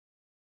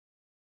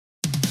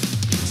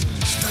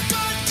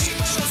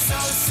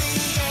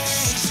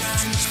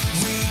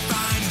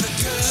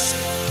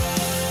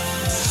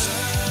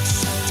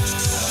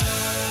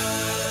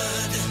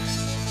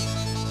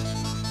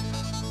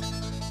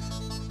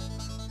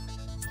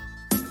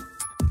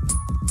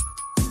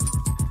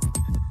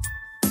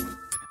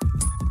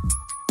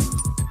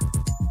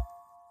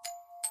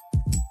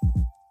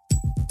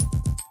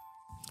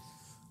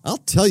I'll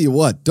tell you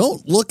what.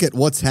 Don't look at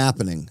what's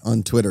happening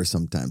on Twitter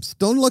sometimes.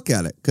 Don't look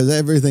at it because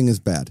everything is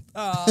bad.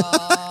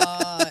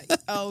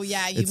 Oh,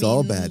 yeah. It's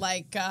all bad.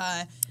 Like,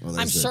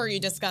 I'm sure you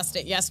discussed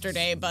it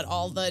yesterday, but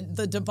all the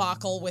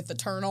debacle with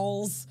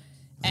Eternals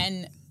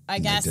and... I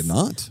guess. I did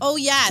not. Oh,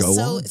 yeah. Go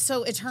on.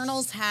 So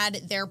Eternals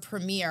had their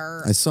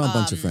premiere. I saw a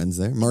bunch of friends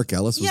there. Mark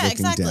Ellis was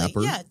looking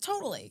dapper. Yeah,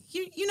 totally.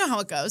 You know how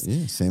it goes.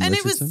 Yeah, Sam and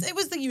Richardson. it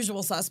was the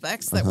usual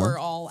suspects that were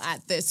all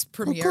at this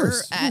premiere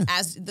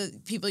as the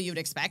people you'd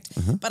expect.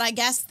 But I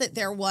guess that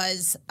there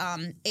was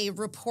a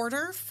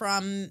reporter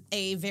from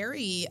a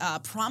very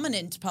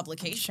prominent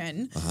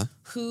publication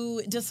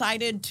who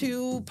decided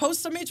to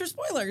post some major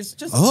spoilers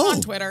just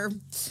on Twitter.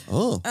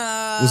 Oh.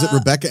 Was it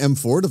Rebecca M.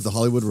 Ford of The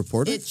Hollywood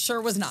Reporter? It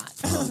sure was not.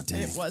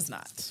 Dang. It was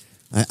not.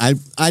 I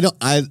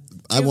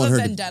want her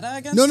vendetta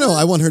against No, her?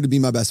 I want her to be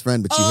my best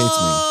friend, but she hates me.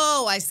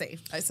 Oh, I see.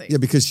 Yeah,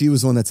 because she was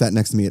the one that sat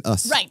next to me at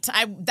us. Right.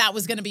 That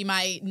was going to be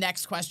my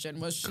next question.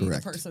 Was she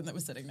Correct. the person that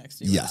was sitting next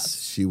to you?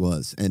 Yes, she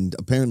was. And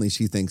apparently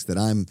she thinks that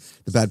I'm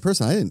the bad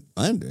person.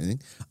 I didn't do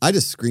anything. I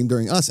just screamed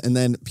during us. And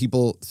then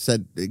people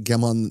said,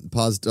 come on,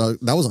 pause. That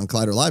was on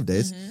Collider Live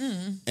days.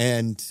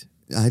 And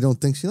I don't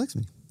think she likes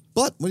me.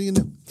 But what do you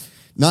do?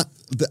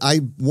 I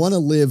want to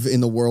live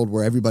in the world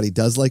where everybody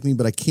does like me,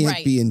 but I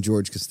can't be in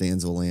George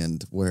Costanza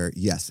land where,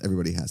 yes,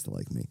 everybody has to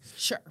like me.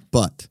 Sure.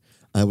 But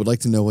I would like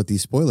to know what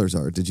these spoilers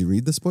are. Did you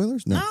read the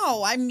spoilers?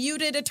 No, I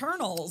muted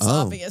Eternals,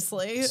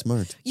 obviously.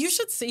 Smart. You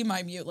should see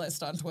my mute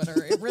list on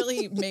Twitter. It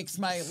really makes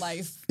my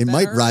life It better.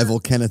 might rival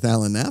Kenneth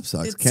Allen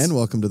Knapsocks. Ken,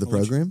 welcome to the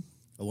program.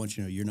 I want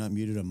you to know you're not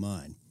muted on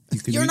mine.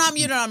 You're not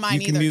muted on mine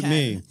either, You can mute Ken.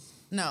 me.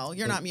 No,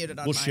 you're not muted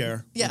on We'll mine.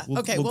 share. Yeah, We'll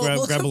okay. grab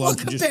along We'll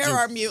to just compare do-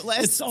 our mute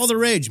list. It's all the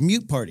rage.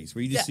 Mute parties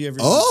where you just see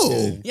everyone.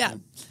 Oh. Yeah.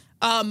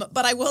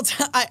 But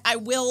I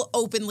will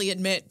openly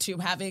admit to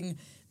having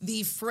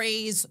the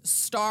phrase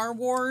Star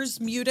Wars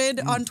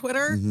muted on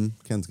Twitter.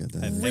 Ken's got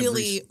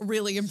that.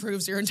 Really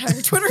improves your entire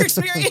Twitter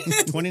experience.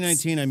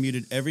 2019, I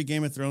muted every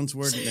Game of Thrones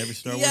word and every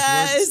Star Wars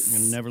Yes.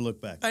 word and never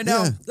looked back. I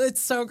know. Yeah.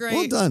 It's so great.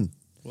 Well done.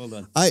 Well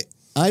done.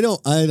 I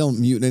don't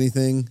mute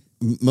anything,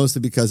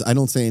 mostly because I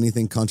don't say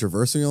anything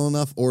controversial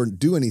enough or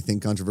do anything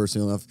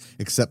controversial enough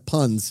except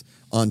puns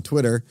on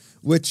Twitter,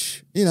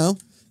 which,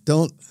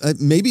 don't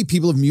maybe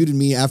people have muted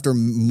me after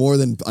more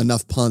than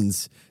enough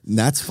puns, and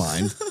that's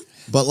fine.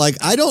 But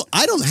I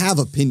don't have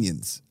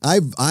opinions.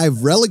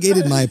 I've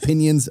relegated my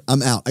opinions.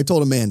 I'm out. I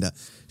told Amanda.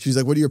 She's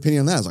like, "What are your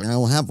opinion on that?" I was like, "I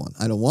don't have one.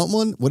 I don't want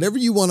one. Whatever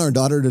you want our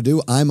daughter to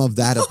do, I'm of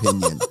that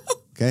opinion."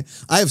 Okay?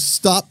 I have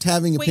stopped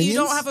having opinions. Wait, you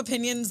don't have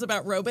opinions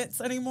about robots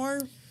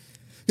anymore?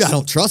 Yeah, I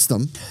don't trust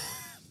them.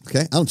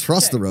 Okay? I don't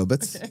trust the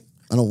robots. Okay.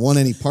 I don't want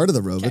any part of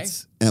the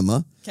robots,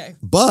 Emma. Okay.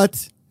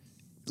 But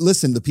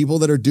listen, the people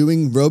that are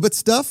doing robot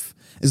stuff,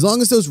 as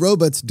long as those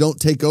robots don't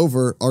take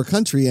over our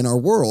country and our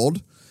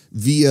world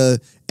via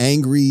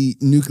angry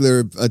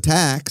nuclear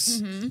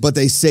attacks, but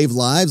they save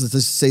lives. Let's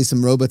just say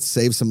some robots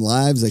save some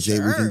lives. We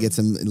can get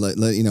some,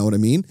 you know what I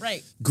mean?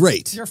 Right.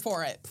 Great. You're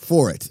for it.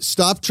 For it.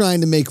 Stop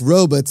trying to make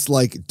robots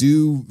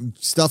do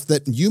stuff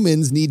that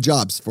humans need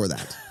jobs for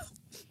that.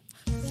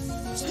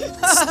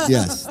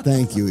 Yes.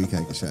 Thank you,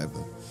 Ikai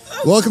Kashaiba.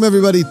 Welcome,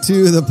 everybody,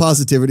 to the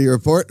Positivity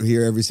Report. We're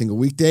here every single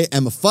weekday.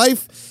 Emma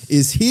FYFFE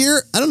is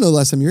here. I don't know the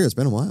last time you were here. It's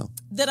been a while.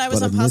 That I was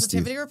But on I've missed you.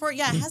 Positivity Report?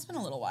 Yeah, it has been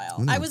a little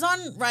while. I was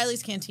on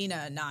Riley's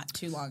Cantina not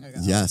too long ago.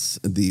 Yes,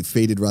 the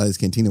faded Riley's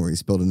Cantina where he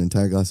spilled an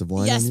entire glass of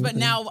wine. Yes, on you. but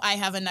now I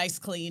have a nice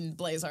clean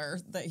blazer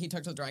that he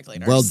took to the dry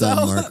cleaner. Well done,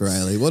 Mark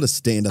Riley. What a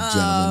stand-up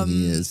gentleman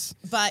he is.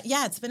 But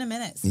yeah, it's been a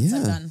minute since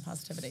I've Yeah. done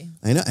Positivity.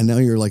 I know. And now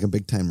you're like a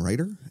big-time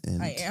writer.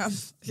 And I am.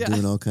 Yeah.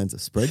 doing all kinds of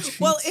spreadsheets.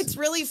 Well, it's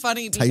really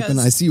funny because... typing.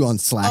 I see you on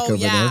Slack over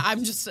there.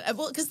 I'm just...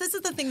 Well, because this is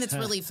the thing that's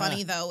really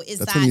funny, though, is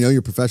That's that... when you know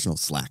you're professional.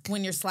 Slack.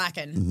 when you're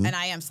slacking, and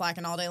I am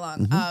slacking all day long.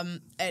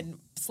 And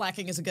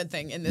slacking is a good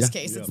thing in this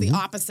case. It's the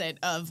opposite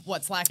of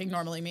what slacking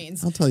normally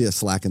means. I'll tell you a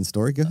slacking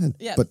story. Go ahead.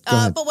 Yeah, But go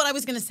ahead. but what I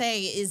was going to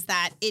say is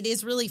that it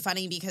is really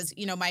funny because,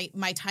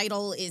 my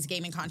title is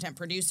gaming content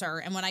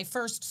producer. And when I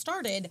first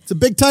started... It's a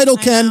big title,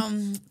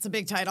 Ken. It's a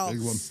big title.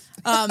 Big one.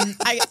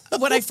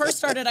 When I first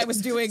started, I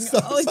was doing...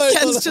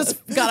 Ken's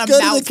just got a Go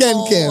to the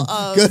mouthful Ken Cam.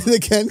 of... Go to the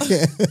Ken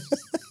Cam.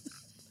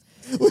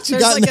 What you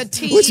There's got? like in a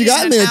tea what you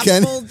got in and there,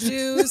 Ken? apple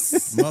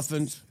juice,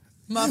 Muffins.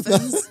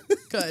 muffins.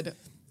 Good.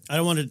 I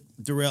don't want to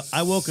derail.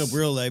 I woke up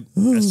real late.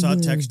 I saw a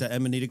text that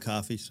Emma needed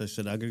coffee, so I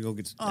said, I'm going to go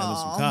get Emma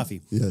some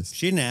coffee. Yes.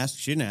 She didn't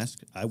ask.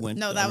 I went.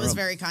 No, on that her was own.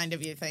 very kind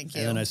of you. Thank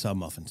you. And then I saw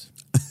muffins.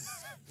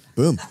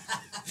 Boom.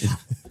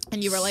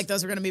 And you were like,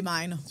 those are going to be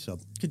mine. So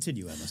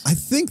continue, Emma. I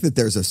think that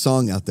there's a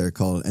song out there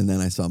called "And Then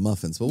I Saw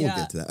Muffins," but we'll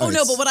get to that. Oh, All no,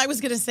 right. but what I was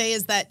going to say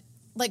is that,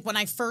 when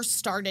I first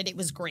started, it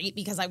was great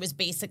because I was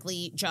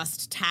basically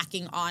just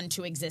tacking on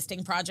to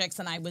existing projects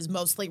and I was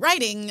mostly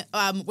writing,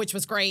 which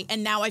was great.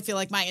 And now I feel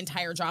like my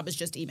entire job is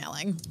just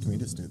emailing. Can we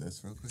just do this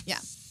real quick? Yeah.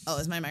 Oh,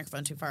 is my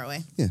microphone too far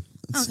away? Yeah.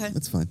 Okay.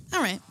 That's fine.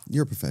 All right.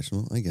 You're a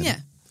professional. I get Yeah.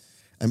 it.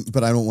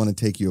 But I don't want to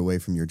take you away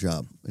from your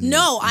job.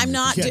 No, I'm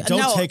not. Yeah,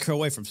 don't take her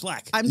away from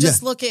Slack. I'm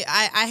just looking.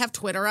 I have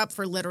Twitter up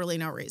for literally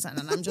no reason,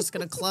 and I'm just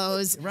going to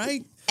close.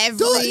 Right? You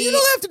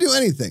don't have to do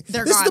anything.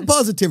 This is the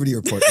positivity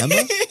report,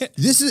 Emma.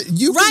 This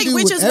is you. Right, can do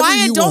which is why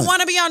I don't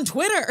want want to be on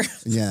Twitter.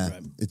 Yeah,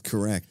 it's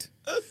correct.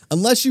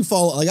 Unless you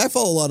follow, I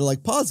follow a lot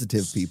of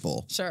positive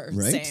people. Sure,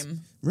 right?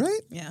 same.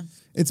 Right? Yeah.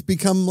 It's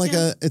become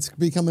it's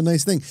become a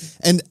nice thing.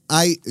 And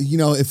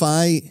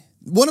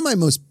one of my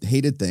most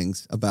hated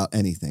things about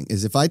anything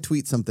is if I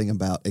tweet something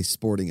about a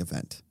sporting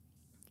event,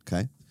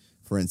 okay?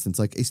 For instance,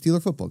 like a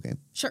Steeler football game.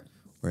 Sure.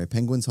 Or a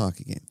Penguins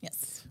hockey game.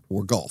 Yes.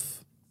 Or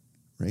golf,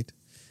 right?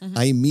 Mm-hmm.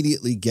 I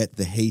immediately get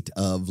the hate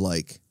of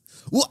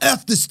well,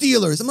 F the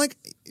Steelers. I'm like,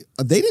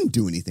 they didn't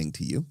do anything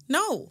to you.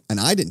 No. And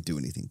I didn't do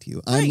anything to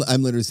you. Right.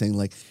 I'm literally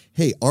saying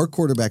hey, our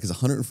quarterback is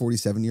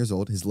 147 years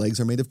old. His legs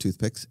are made of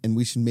toothpicks, and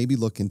we should maybe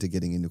look into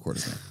getting into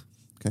quarterback.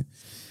 Okay?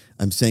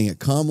 I'm saying it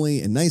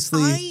calmly and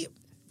nicely.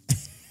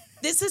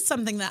 This is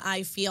something that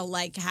I feel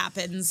like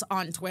happens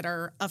on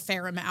Twitter a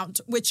fair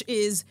amount, which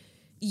is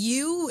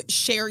you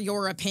share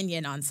your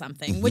opinion on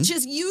something, which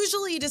is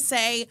usually to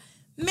say,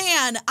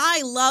 man,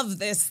 I love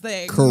this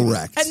thing.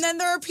 Correct. And then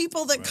there are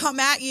people that come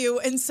at you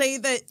and say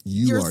that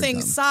your thing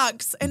dumb.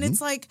 Sucks. And it's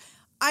like,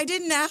 I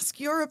didn't ask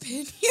your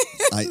opinion.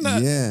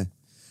 Yeah.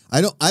 I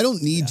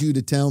don't need you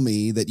to tell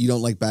me that you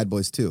don't like Bad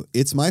Boys 2.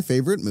 It's my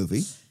favorite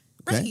movie.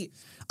 Okay? Right.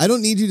 I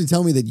don't need you to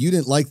tell me that you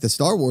didn't like the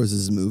Star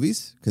Wars'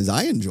 movies, because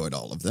I enjoyed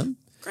all of them.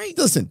 Great.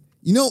 Listen,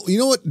 you know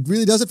what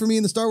really does it for me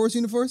in the Star Wars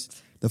universe?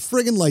 The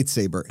friggin'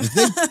 lightsaber.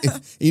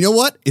 You know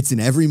what? It's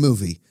in every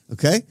movie,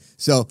 okay?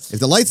 So if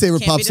the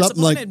lightsaber pops up,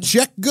 I'm like,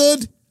 check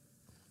good.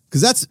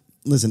 Because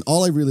listen,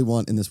 all I really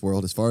want in this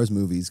world, as far as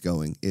movies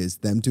going, is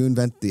them to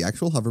invent the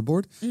actual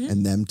hoverboard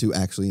and them to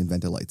actually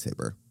invent a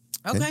lightsaber.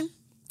 Okay.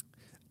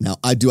 Now,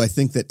 I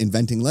think that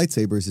inventing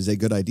lightsabers is a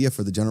good idea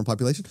for the general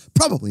population?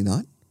 Probably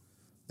not.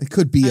 It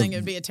could be. I think it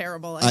would be a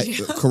terrible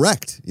idea.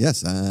 Correct.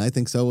 Yes, I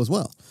think so as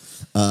well.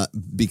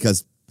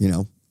 Because,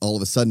 all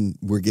of a sudden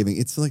we're giving,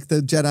 it's like the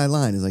Jedi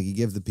line is like you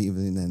give the people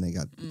and then they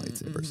got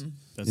lightsabers.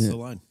 That's the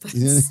line.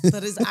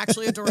 That is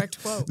actually a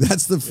direct quote.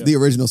 That's the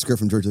original script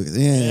from George Lucas.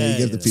 You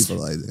give the people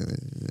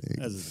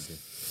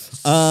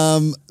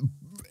lightsabers.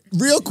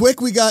 Real quick,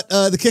 we got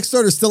the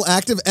Kickstarter still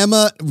active.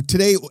 Emma,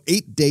 today,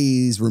 8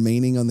 days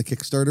remaining on the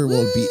Kickstarter.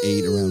 Well, it'll be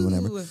 8 around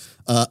whenever.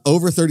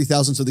 Over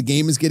 30,000, so the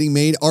game is getting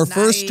made. Our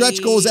first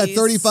stretch goal is at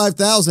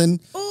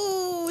 35,000.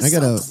 Oh, I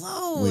gotta so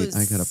close. wait.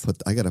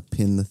 I gotta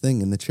pin the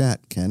thing in the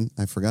chat, Ken.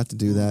 I forgot to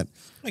do that.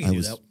 I can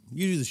do that.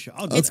 You do the show.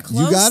 I'll It's get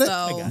close, you got it.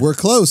 though. We're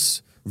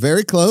close.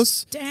 Very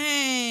close.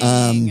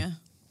 Dang.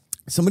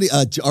 Somebody,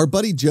 our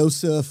buddy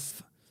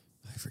Joseph,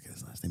 I forget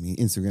his last name. He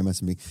Instagram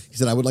messaged me. He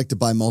said, I would like to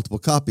buy multiple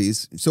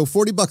copies. So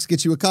 $40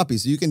 gets you a copy.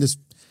 So you can just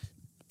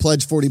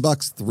pledge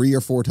 $40 3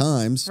 or 4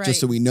 times just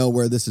so we know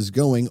where this is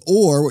going.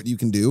 Or what you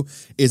can do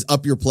is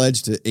up your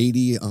pledge to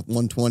 80,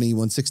 120,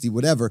 160,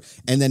 whatever,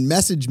 and then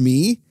message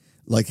me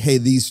like, hey,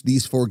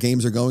 these 4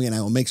 games are going, and I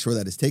will make sure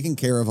that it's taken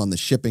care of on the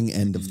shipping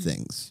end of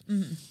things.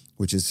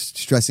 Which is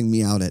stressing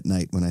me out at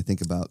night when I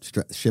think about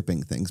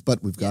shipping things.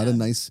 But we've got a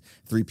nice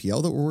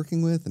 3PL that we're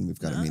working with, and we've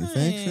got a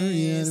manufacturer.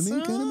 You know what I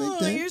mean? Kind of make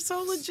that. You're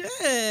so legit.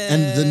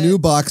 And the new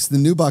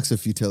box of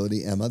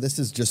Futility, Emma. This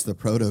is just the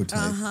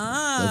prototype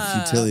of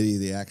Futility,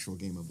 the actual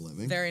game of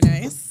living. Very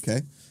nice.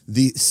 Okay.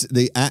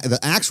 The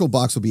actual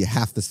box will be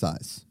half the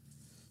size,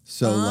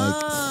 so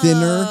like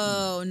thinner.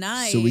 Oh,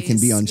 nice. So we can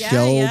be on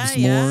shelves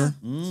more,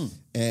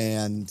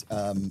 and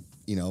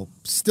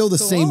still the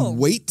same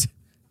weight.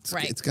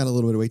 It's got a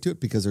little bit of weight to it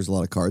because there's a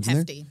lot of cards in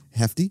there.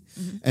 Hefty.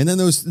 And then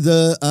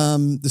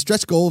the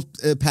stretch goal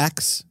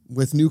packs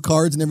with new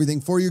cards and everything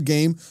for your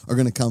game are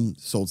going to come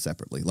sold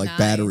separately, like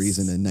batteries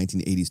in a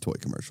 1980s toy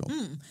commercial.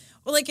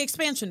 Well, like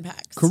expansion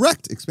packs.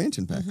 Correct.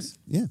 Expansion packs.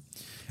 Yeah.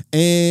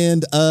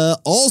 And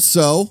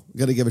also,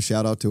 got to give a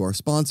shout out to our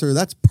sponsor.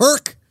 That's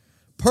Perk.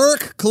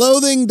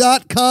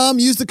 PerkClothing.com.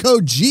 Use the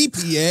code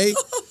GPA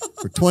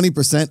for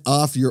 20%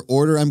 off your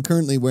order. I'm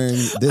currently wearing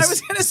this. I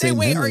was going to say,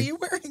 wait, Henley. are you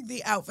wearing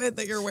the outfit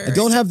that you're wearing? I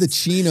don't have the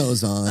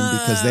chinos on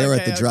because they're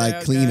at the dry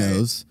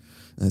cleanos.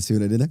 See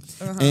what I did there?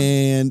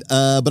 And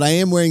but I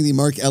am wearing the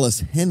Mark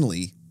Ellis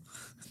Henley.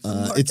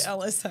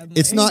 Ellis Henley.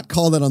 It's not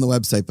called that on the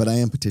website, but I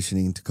am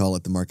petitioning to call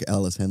it the Mark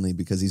Ellis Henley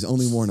because he's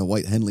only worn a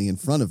white Henley in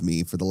front of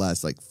me for the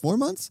last 4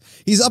 months.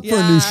 He's up for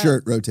a new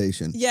shirt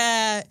rotation.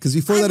 Yeah. Because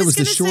before that it was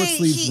the short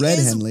sleeve red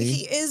Henley.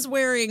 He is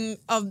wearing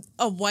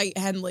a white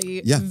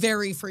Henley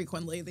very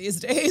frequently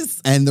these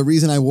days. And the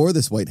reason I wore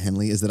this white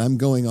Henley is that I'm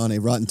going on a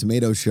Rotten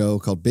Tomatoes show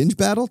called Binge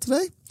Battle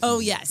today. Oh,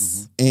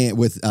 yes. And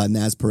with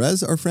Naz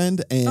Perez, our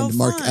friend, and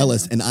Mark fun.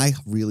 Ellis. And I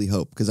really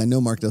hope, because I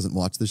know Mark doesn't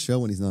watch the show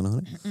when he's not on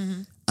it.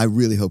 I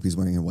really hope he's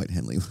wearing a white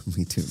Henley when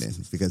we tune in,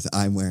 because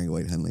I'm wearing a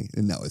white Henley.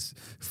 And that was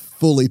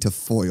fully to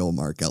foil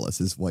Mark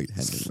Ellis's white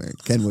Henley wearing.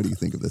 Ken, what do you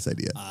think of this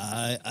idea?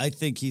 I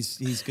think he's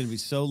going to be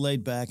so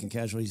laid back and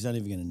casual, he's not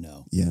even going to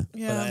know. Yeah.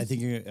 But I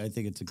think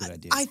it's a good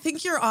idea. I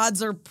think your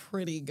odds are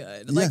pretty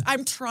good.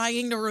 I'm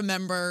trying to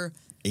remember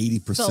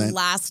 80%. The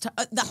last,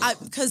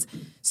 because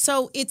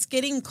so it's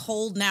getting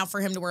cold now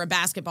for him to wear a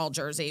basketball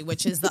jersey,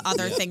 which is the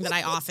other thing that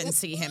I often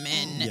see him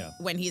in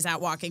when he's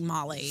out walking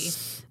Molly,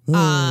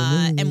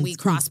 and we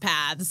cross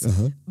paths.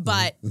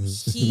 But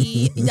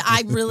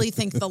I really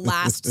think the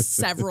last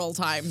several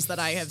times that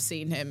I have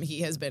seen him,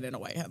 he has been in a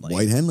White Henley.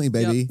 White Henley,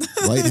 baby.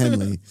 Yep. White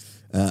Henley.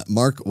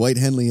 Mark White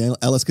Henley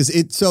Ellis.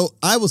 So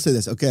I will say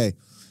this, okay.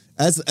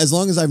 As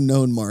long as I've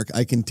known Mark,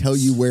 I can tell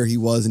you where he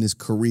was in his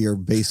career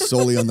based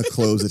solely on the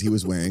clothes that he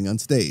was wearing on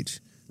stage,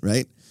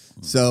 right?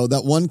 So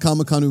that one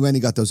Comic-Con we went, he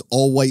got those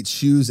all white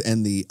shoes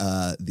and the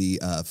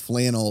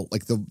flannel,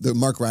 like the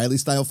Mark Riley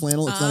style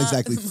flannel. It's not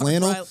exactly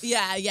flannel.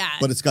 Yeah.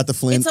 But it's got the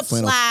flannel. It's a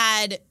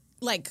plaid,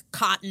 like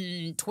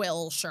cotton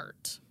twill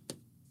shirt.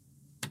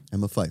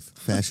 Emma Fife,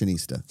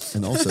 fashionista,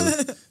 and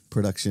also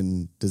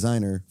production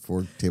designer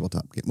for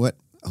Tabletop Game. What?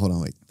 Hold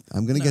on, wait.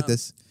 I'm going to get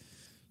this.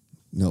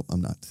 No,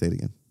 I'm not. Say it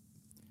again.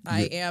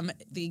 I am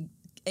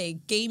a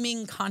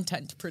gaming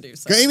content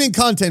producer. Gaming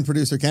content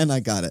producer, Ken.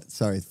 I got it.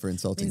 Sorry for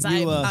insulting you.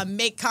 Means I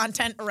make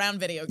content around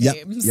video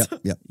games.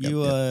 Yep.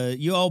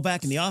 You all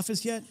back in the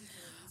office yet?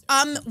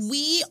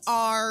 We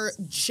are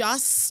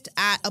just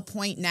at a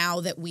point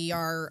now that we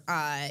are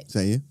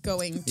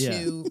going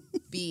to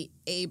be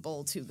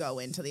able to go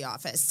into the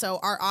office. So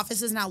our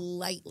office is now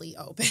lightly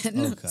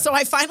open. Okay. So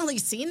I finally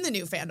seen the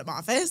new Fandom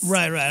office.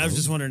 Right. I was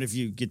just wondering if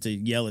you get to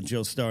yell at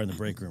Joe Starr in the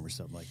break room or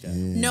something like that.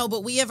 Yeah. No,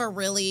 but we have a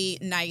really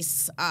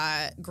nice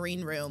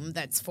green room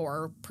that's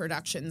for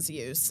productions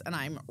use, and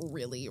I'm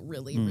really,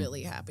 really,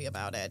 really happy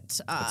about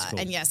it. Cool.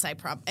 And yes,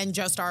 and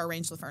Joe Starr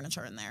arranged the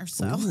furniture in there.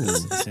 So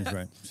seems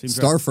right.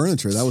 Star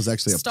Furniture. That was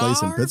actually a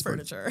place in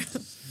Pittsburgh. Furniture.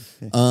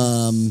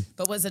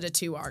 But was it a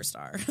 2R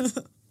star?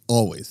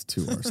 Always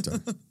 2R star.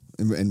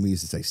 And we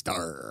used to say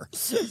star.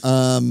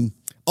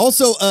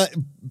 Also,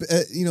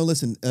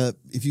 listen,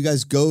 if you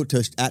guys go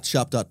to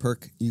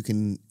 @shop.perk, you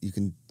can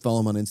follow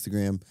them on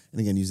Instagram.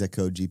 And again, use that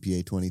code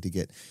GPA20 to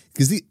get,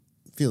 because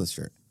feel this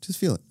shirt. Just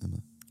feel it, Emma.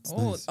 It's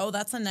nice.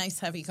 That's a nice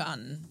heavy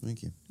cotton.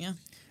 Thank you. Yeah.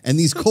 And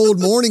these cold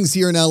mornings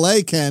here in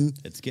LA, Ken.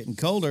 It's getting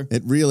colder.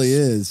 It really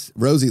is.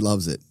 Rosie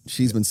loves it.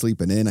 She's been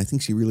sleeping in. I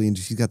think she really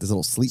enjoys. She's got this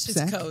little sleep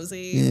sack. She's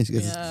cozy. Yeah, she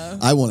gets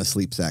I want a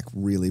sleep sack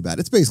really bad.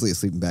 It's basically a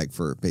sleeping bag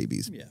for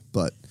babies. Yeah.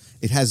 But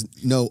it has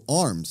no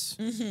arms.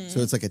 So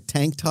it's like a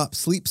tank top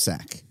sleep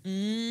sack.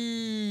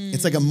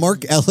 It's like a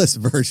Mark Ellis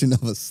version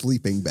of a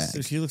sleeping bag.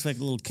 So she looks like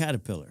a little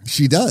caterpillar.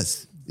 She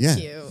does. Yeah.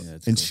 Cute.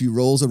 And cool. She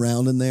rolls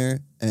around in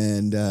there.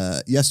 And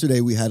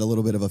yesterday we had a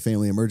little bit of a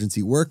family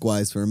emergency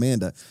work-wise for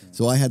Amanda.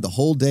 So I had the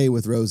whole day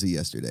with Rosie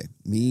yesterday.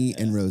 Me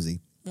and Rosie.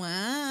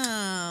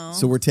 Wow.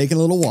 So we're taking a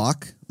little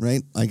walk,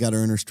 right? I got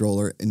her in her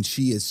stroller, and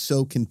she is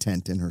so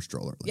content in her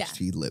stroller. Like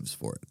she lives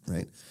for it,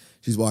 right?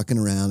 She's walking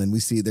around, and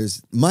we see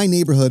my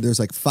neighborhood, there's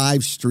like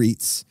 5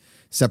 streets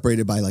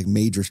separated by like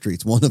major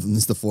streets. One of them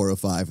is the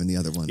 405, and the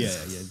other one you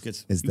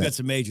got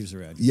some majors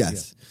around you.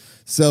 Yes. Yeah.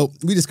 So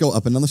we just go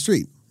up and down the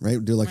street,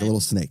 right? Do like a little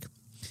snake.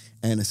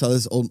 And I saw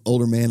this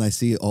older man I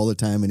see all the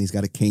time, and he's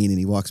got a cane, and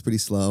he walks pretty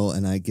slow,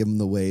 and I give him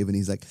the wave, and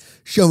he's like,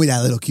 show me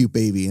that little cute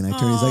baby. And I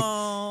turn, he's like,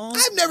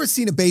 I've never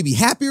seen a baby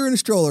happier in a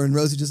stroller. And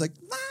Rosie's just like,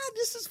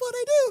 this is what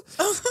I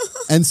do.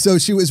 And so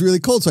she was really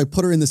cold, so I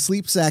put her in the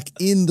sleep sack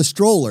in the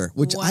stroller,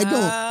 which I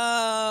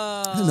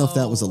don't know if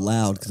that was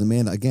allowed, because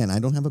Amanda, again, I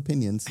don't have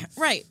opinions.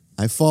 Right.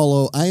 I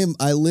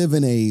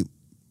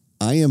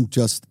am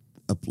just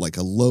like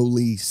a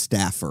lowly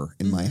staffer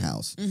in my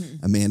house.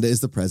 Amanda is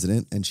the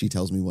president, and she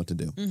tells me what to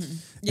do.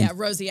 Yeah,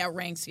 Rosie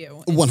outranks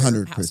you.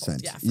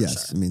 100%. Yeah,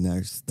 yes. Sure. I mean,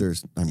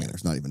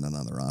 there's not even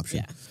another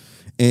option. Yeah.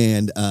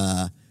 And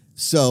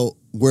so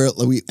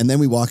then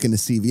we walk into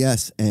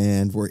CVS,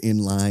 and we're in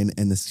line,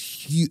 and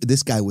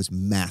this guy was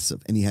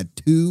massive, and he had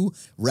 2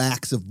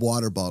 racks of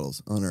water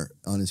bottles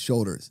on his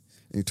shoulders.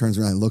 And he turns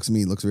around and looks at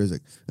me, looks at her, he's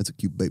like, that's a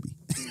cute baby.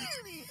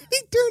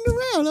 He turned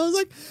around. I was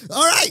like,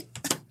 all right.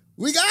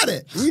 We got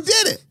it. We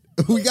did it.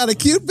 We got a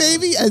cute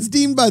baby as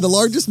deemed by the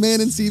largest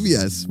man in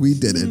CVS. We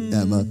did it,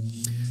 Emma.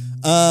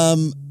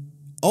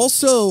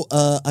 Also,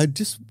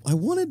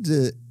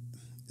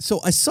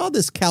 so I saw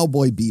this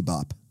Cowboy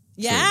Bebop.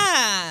 Yeah.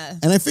 Trailer,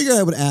 and I figured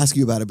I would ask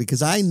you about it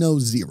because I know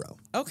zero.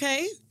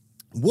 Okay.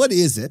 What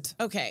is it?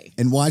 Okay.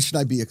 And why should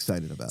I be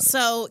excited about it?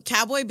 So,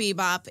 Cowboy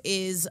Bebop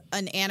is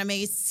an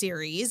anime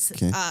series,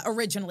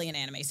 originally an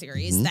anime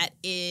series, that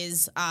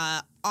is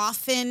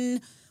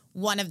often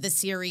one of the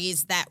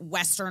series that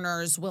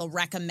Westerners will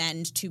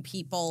recommend to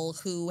people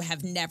who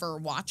have never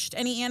watched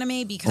any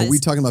anime because... Are we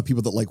talking about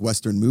people that like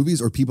Western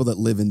movies or people that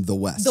live in the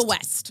West? The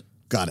West.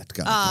 Got it.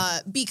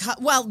 Because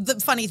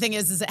the funny thing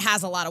is it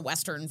has a lot of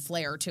Western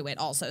flair to it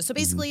also. So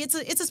basically it's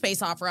a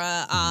space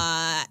opera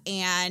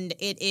and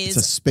it is...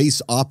 It's a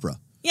space opera.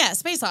 Yeah,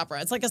 space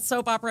opera. It's like a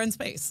soap opera in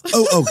space.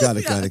 Oh, got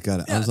it. Yeah.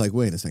 I was like,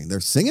 wait a second,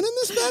 they're singing in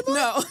this bad boy?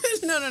 No.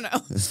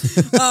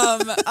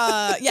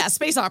 Yeah,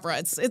 space opera.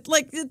 It's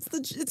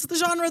the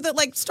genre that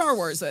like Star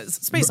Wars is.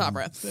 Space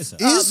opera.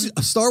 Is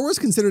Star Wars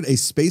considered a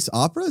space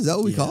opera? Is that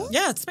what we call it?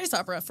 Yeah, it's space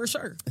opera for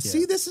sure.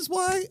 See, this is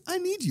why I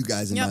need you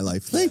guys in my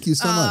life. Thank you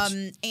so much.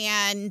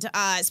 And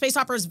space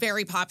opera is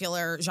very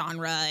popular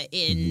genre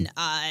in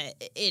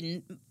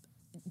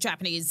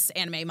Japanese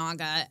anime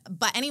manga.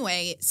 But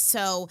anyway,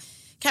 so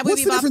Cowboy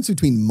What's Bebop. the difference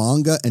between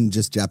manga and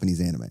just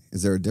Japanese anime?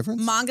 Is there a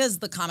difference? Manga is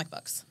the comic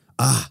books.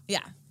 Yeah.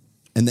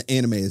 And the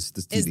anime is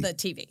the TV. Is the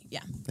TV.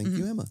 Yeah. Thank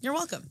you, Emma. You're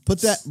welcome.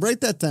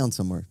 Write that down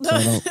somewhere so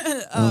I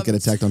don't get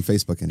attacked on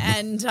Facebook anymore.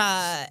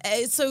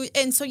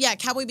 And so yeah,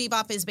 Cowboy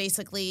Bebop is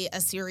basically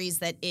a series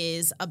that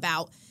is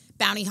about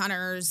bounty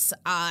hunters.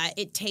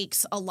 It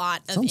takes a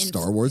lot of Sounds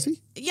Star Warsy.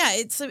 Yeah,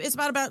 it's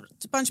about a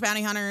bunch of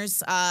bounty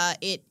hunters.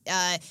 It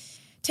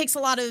takes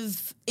a lot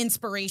of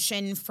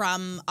inspiration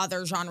from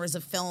other genres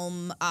of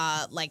film,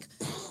 like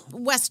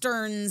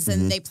westerns,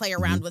 and they play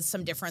around with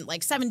some different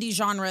like 70s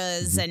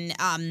genres.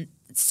 And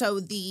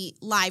so the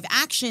live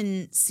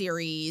action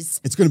series,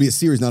 It's going to be a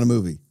series, not a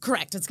movie.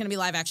 correct? It's going to be a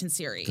live action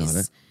series. Got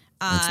it.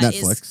 It's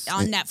Netflix. Is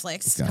on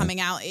Netflix, Got it.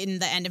 coming out in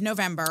the end of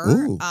November.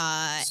 Ooh,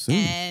 soon.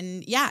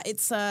 And yeah,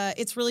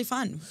 it's really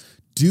fun.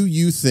 Do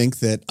you think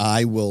that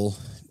I will,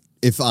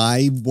 if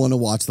I want to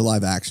watch the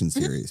live action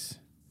series,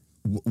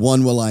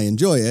 one, will I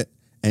enjoy it?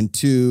 And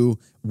two,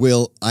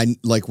 will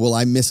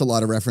I miss a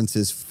lot of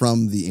references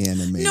from the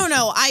animation?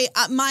 No.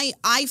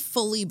 I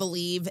fully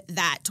believe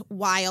that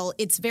while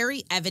it's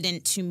very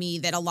evident to me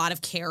that a lot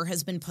of care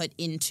has been put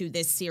into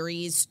this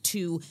series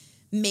to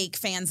make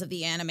fans of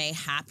the anime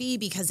happy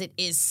because it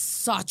is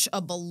such a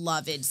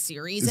beloved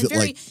series and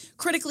very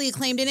critically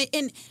acclaimed.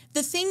 And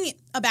the thing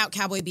about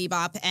Cowboy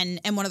Bebop and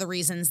one of the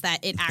reasons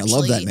that it actually I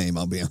love that name,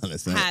 I'll be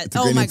honest. It's a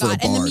oh great my name for a God.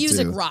 And the bar,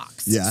 music too.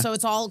 rocks. Yeah. So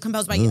it's all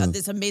composed by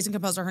this amazing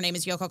composer. Her name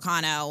is Yoko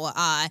Kanno.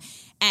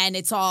 And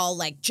it's all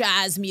like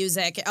jazz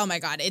music. Oh my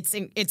God. It's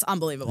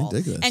unbelievable. I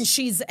dig this. And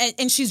she's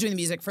doing the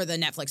music for the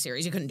Netflix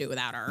series. You couldn't do it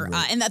without her.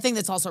 Right. And the thing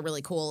that's also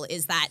really cool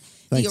is that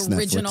Thanks, the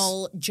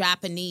original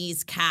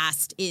Japanese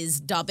cast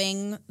is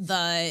dubbing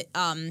the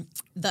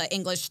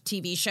English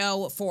TV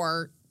show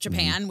for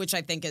Japan, which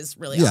I think is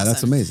really awesome. Yeah,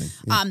 that's amazing.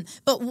 Yeah.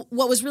 But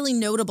what was really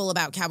notable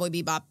about Cowboy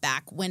Bebop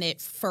back when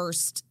it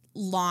first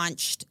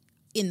launched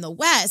in the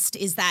West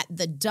is that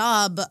the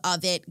dub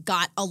of it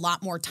got a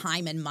lot more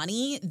time and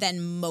money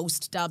than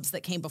most dubs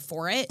that came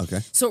before it. Okay.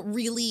 So it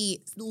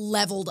really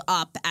leveled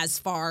up as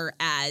far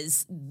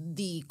as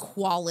the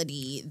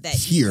quality that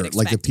you Here, would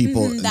like the expect.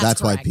 people,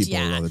 that's why correct, people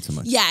yeah. love it so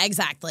much. Yeah,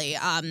 exactly.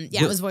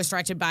 It was voice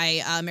directed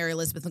by Mary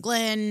Elizabeth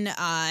McGlynn,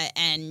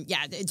 and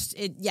yeah,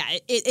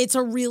 it's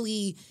a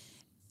really.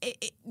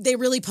 They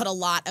really put a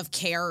lot of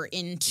care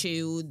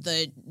into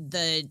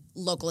the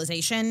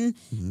localization,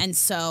 and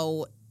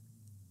so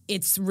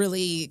it's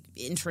really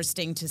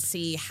interesting to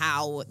see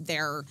how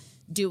they're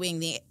doing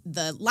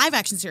the live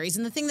action series.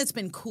 And the thing that's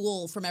been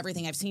cool from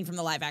everything I've seen from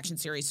the live action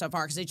series so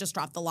far, because they just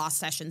dropped the Lost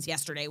Sessions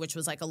yesterday, which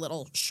was like a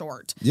little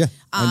short. Yeah,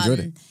 I enjoyed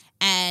it.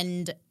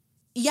 And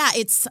yeah,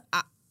 it's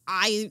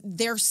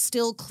they're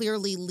still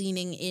clearly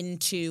leaning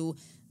into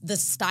the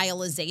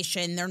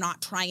stylization. They're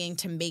not trying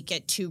to make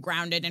it too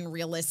grounded and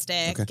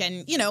realistic. Okay.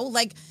 And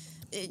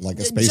Like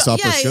a space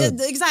opera should.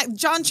 Yeah, exactly.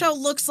 John Cho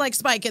looks like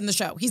Spike in the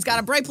show. He's got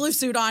a bright blue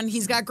suit on.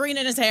 He's got green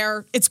in his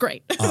hair. It's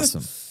great.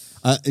 Awesome.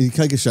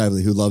 Kaika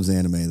Shively, who loves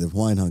anime, the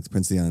Hawaiian Hunks,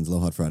 Prince of the Islands, Low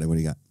Hot Friday. What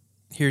do you got?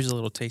 Here's a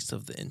little taste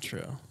of the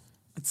intro.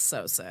 It's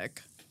so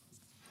sick.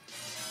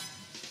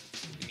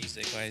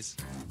 Music-wise.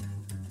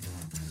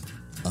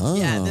 Oh.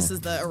 Yeah, this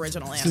is the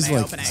original anime This is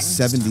like opening.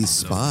 70s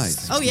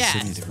spies. Oh, yeah.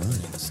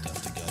 70s spies.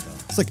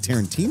 It's like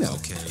Tarantino.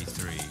 Okay,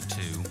 3,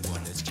 2,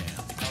 1, let's jam.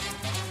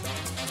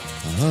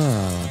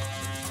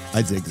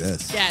 I dig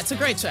this. Yeah, it's a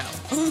great show.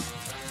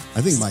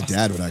 I think my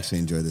dad would actually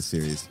enjoy this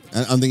series.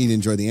 I don't think he'd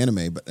enjoy the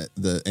anime, but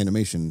the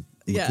animation,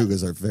 Yeah.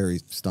 Makugas are very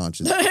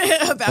staunch as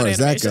About far as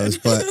that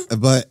animation. goes.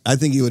 But I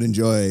think he would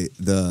enjoy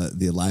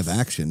the live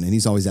action, and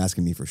he's always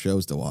asking me for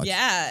shows to watch.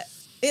 Yeah.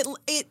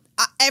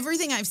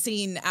 Everything I've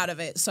seen out of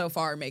it so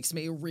far makes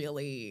me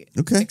really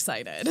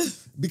excited.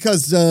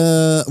 Because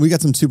we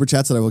got some super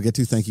chats that I will get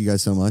to. Thank you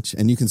guys so much.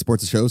 And you can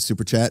support the show,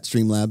 super chat,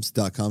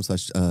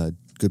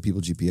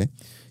 streamlabs.com/goodpeoplegpa.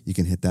 You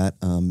can hit that.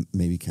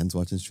 Maybe Ken's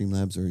watching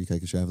Streamlabs or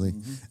Yukaika Shavely.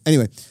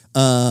 Anyway,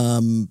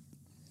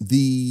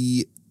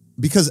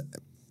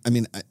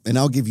 and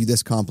I'll give you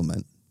this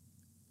compliment.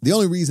 The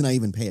only reason I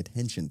even pay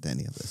attention to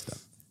any of this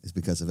stuff is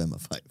because of Emma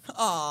FYFFE.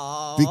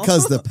 Aww.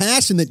 Because the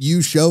passion that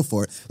you show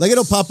for it, like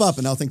it'll pop up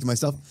and I'll think to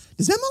myself,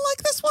 does Emma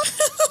like this one?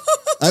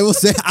 I will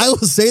say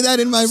that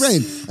in my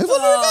brain. I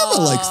wonder if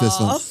Emma likes this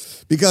one.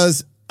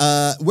 Because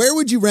where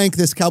would you rank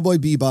this Cowboy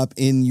Bebop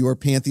in your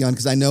pantheon?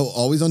 Because I know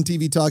always on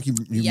TV Talk, you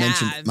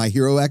mentioned My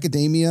Hero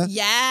Academia.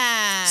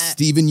 Yeah.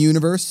 Steven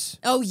Universe.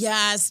 Oh,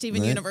 yeah.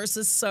 Steven Universe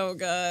is so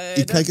good.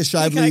 Ikaika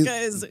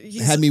Shively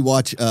he's had me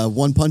watch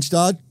One Punch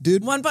Dog,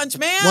 dude. One Punch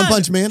Man. One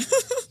Punch Man.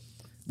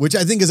 which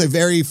I think is a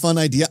very fun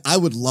idea. I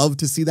would love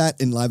to see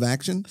that in live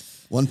action.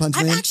 One Punch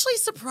Man. I'm actually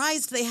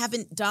surprised they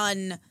haven't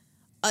done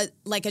a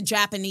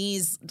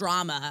Japanese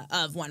drama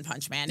of One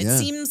Punch Man. It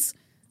seems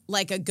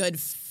like a good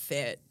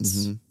fit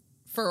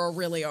for a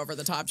really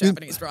over-the-top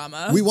Japanese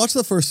drama. We watched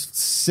the first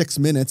 6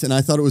 minutes, and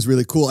I thought it was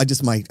really cool. I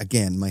just my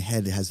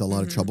head has a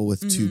lot of trouble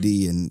with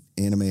 2D and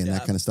anime and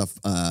that kind of stuff.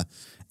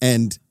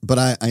 But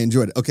I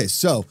enjoyed it. Okay,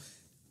 so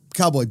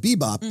Cowboy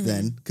Bebop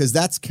then, because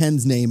that's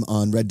Ken's name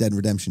on Red Dead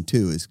Redemption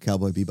 2 is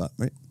Cowboy Bebop,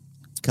 right?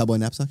 Cowboy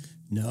Knapsack?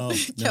 No.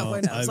 Cowboy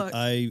knapsack.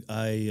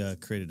 I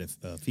created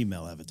a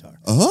female avatar.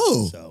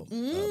 Oh. So,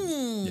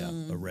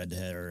 a red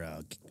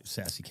hair,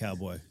 sassy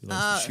cowboy who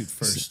likes to shoot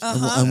first.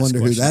 I wonder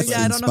who that's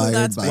Yeah, I don't know who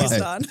inspired that's by. based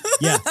on.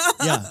 Yeah.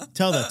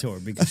 Tell that to her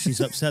because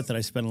she's upset that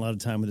I spent a lot of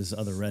time with this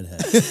other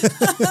redhead.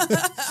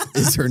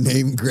 Is her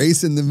name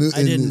Grace in the movie?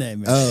 I didn't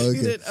name her. Oh, okay.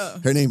 You did? Oh.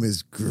 Her name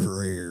is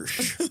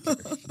Grace.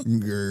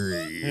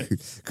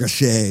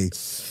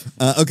 Grace.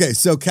 Okay,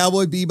 so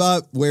Cowboy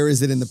Bebop, where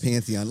is it in the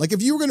pantheon? Like,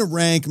 if you were going to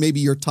rank maybe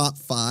your top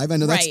 5, I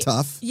know that's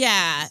tough.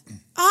 Yeah.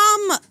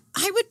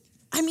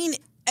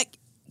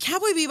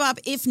 Cowboy Bebop,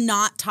 if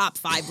not top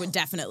 5, would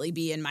definitely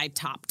be in my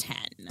top 10.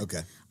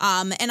 Okay.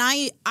 And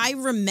I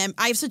remember,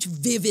 I have such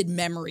vivid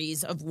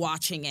memories of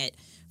watching it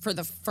for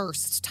the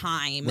first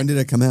time. When did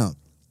it come out?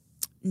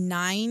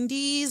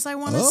 90s, I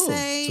want to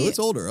say. So it's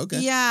older.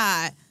 Okay.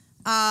 Yeah.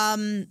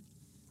 And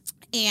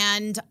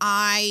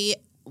my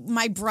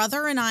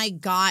brother and I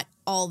got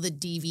all the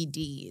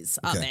DVDs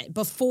of it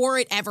before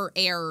it ever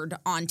aired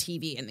on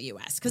TV in the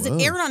U.S. Because it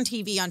aired on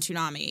TV on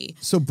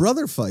Toonami. So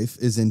Brother Fife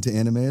is into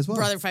anime as well?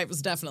 Brother Fife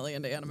was definitely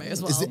into anime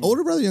as well. Is it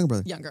older brother or younger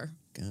brother? Younger.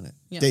 Got it.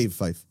 Yeah. Dave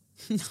Fife.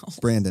 No.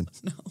 Brandon.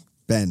 No.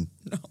 Ben.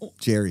 No.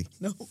 Jerry.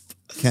 Nope.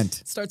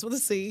 Kent. Starts with a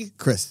C.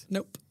 Chris.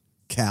 Nope.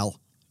 Cal.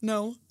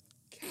 No.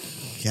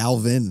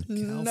 Calvin.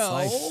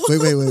 No.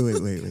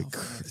 Wait.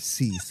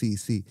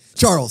 C.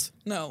 Charles.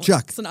 No.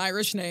 Chuck. It's an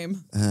Irish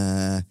name.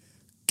 No,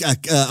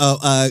 wait.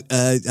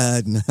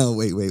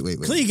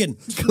 Clegan.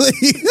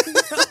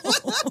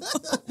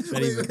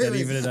 That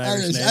even an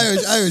Irish name?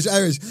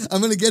 Irish.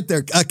 I'm going to get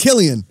there.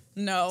 Killian.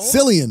 No.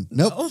 Cillian.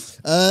 Nope.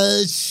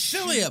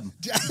 Cillian.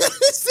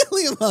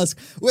 Cillian Husk.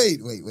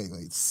 Wait.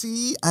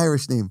 C,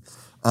 Irish name.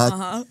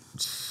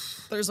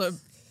 There's a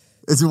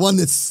It's the one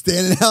that's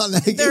standing out.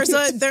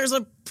 there's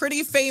a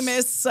pretty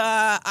famous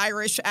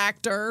Irish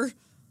actor.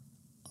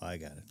 I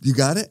got it. You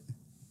got it?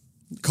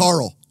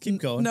 Carl. Keep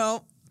going.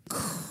 No.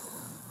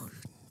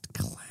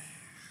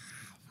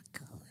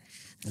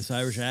 This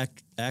Irish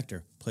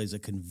actor plays a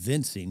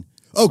convincing.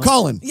 Oh,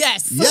 Colin.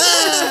 Yes.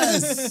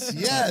 Yes.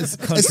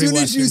 As soon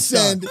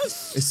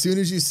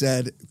as you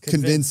said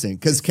convincing,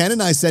 because Ken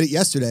and I said it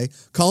yesterday,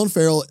 Colin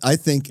Farrell, I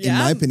think, in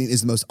my opinion,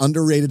 is the most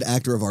underrated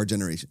actor of our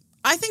generation.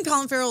 I think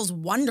Colin Farrell's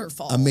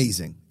wonderful.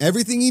 Amazing.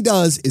 Everything he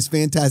does is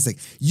fantastic.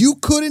 You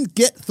couldn't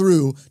get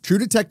through True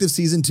Detective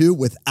Season 2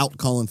 without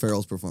Colin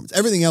Farrell's performance.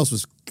 Everything else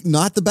was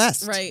not the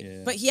best. Right.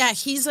 Yeah. But yeah,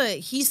 he's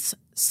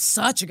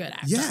such a good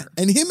actor. Yeah.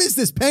 And him as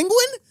this penguin?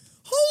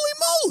 Holy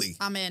moly.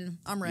 I'm in.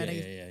 I'm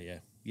ready.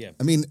 Yeah.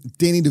 I mean,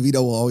 Danny DeVito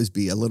will always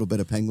be a little bit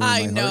of penguin in my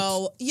heart. I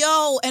know.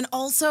 Yo, and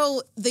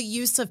also the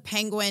use of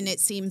penguin, it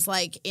seems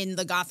like in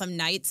the Gotham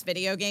Knights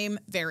video game,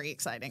 very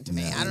exciting to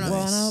me. I don't know.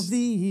 One of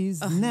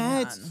these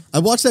nights. Man. I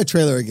watched that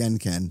trailer again,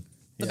 Ken.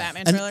 The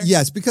Batman And trailer?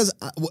 yes, because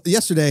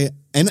yesterday,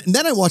 and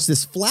then I watched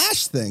this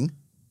Flash thing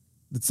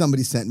that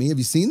somebody sent me. Have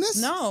you seen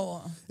this?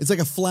 No. It's like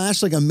a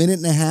Flash, like a minute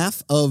and a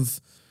half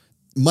of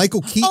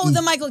Michael Keaton. Oh,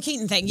 the Michael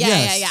Keaton thing. Yeah.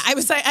 Yes. I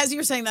was like, as you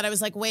were saying that, I was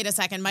like, wait a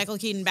second, Michael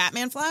Keaton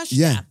Batman Flash?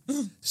 Yeah.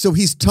 So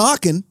he's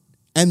talking,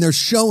 and they're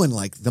showing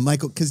like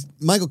because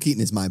Michael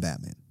Keaton is my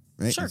Batman,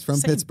 right? Sure, He's from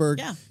same. Pittsburgh.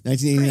 Yeah.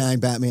 1989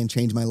 Batman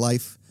changed my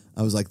life.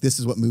 I was like, this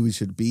is what movies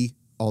should be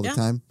all the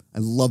time. I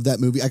love that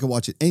movie. I could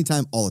watch it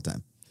anytime, all the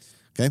time.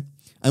 Okay?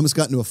 I almost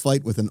got into a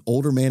fight with an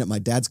older man at my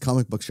dad's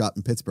comic book shop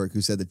in Pittsburgh who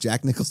said that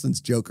Jack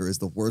Nicholson's Joker is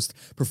the worst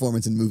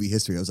performance in movie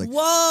history. I was like,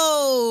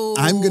 whoa.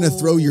 I'm going to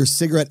throw your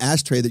cigarette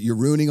ashtray that you're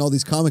ruining all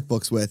these comic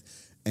books with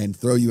and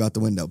throw you out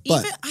the window.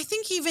 But I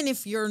think even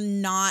if you're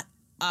not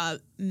a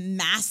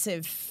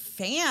massive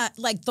fan,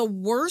 like the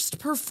worst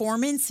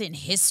performance in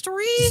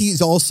history?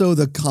 He's also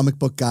the comic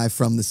book guy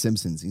from The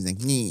Simpsons. He's like,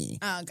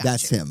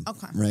 that's him.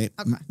 Okay. Right?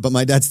 Okay. But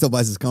my dad still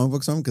buys his comic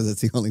books from him because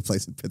it's the only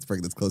place in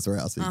Pittsburgh that's close to our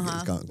house that you can get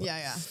his comic book.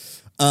 Yeah.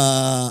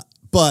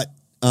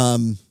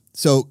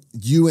 So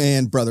you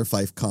and Brother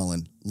Fife,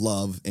 Colin,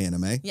 love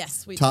anime.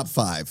 Yes, we Top do.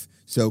 5.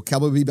 So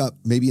Cowboy Bebop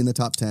maybe in the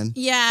top 10.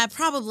 Yeah,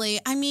 probably.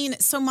 I mean,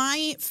 so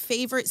my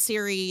favorite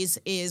series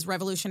is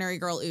Revolutionary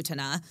Girl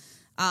Utena.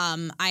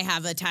 I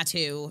have a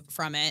tattoo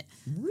from it.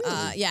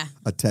 Really? Yeah.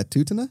 A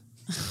tattoo tonight?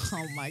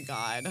 Oh my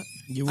God.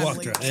 You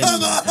walked right in.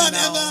 Come on, I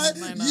know.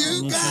 Emma.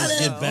 You got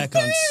Just it. get back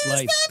on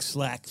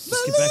slack.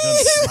 Just get back on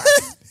slack.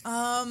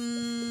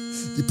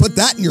 You put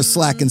that in your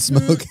slack and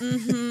smoke.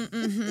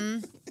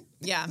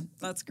 Yeah,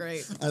 that's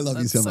great. I love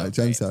you That's so much.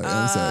 I'm great. sorry.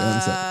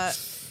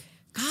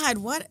 God,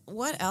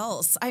 what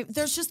else?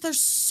 There's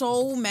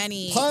so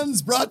many.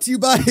 Puns brought to you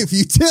by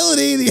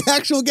Futility, the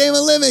actual game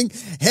of living.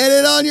 Hit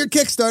it on your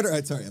Kickstarter. All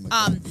right, sorry, Emma.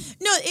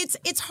 No,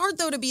 it's hard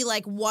though to be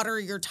like, what are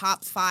your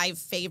top 5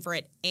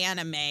 favorite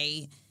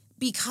anime?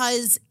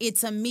 Because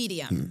it's a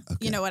medium.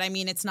 Okay. You know what I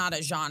mean? It's not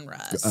a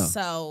genre.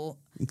 So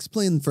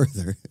explain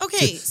further.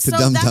 Okay,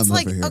 so that's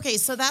like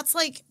so that's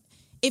like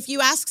if you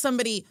ask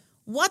somebody,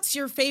 what's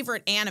your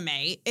favorite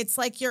anime? It's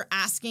like you're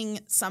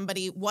asking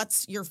somebody,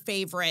 what's your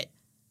favorite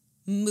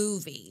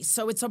movie?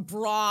 So it's a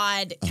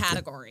broad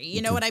category.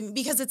 You know what I mean?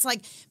 Because it's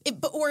like,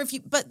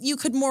 but you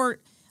could more.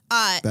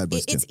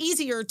 It's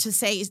easier to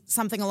say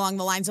something along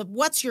the lines of,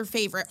 what's your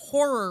favorite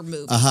horror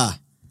movie?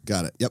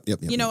 Got it. Yep.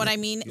 You know what I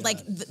mean?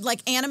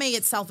 Like anime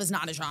itself is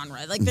not a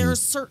genre. Like there are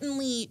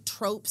certainly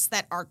tropes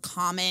that are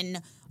common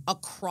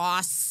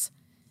across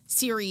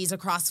series,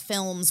 across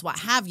films, what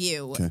have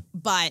you. Okay.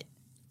 But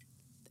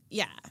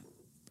yeah,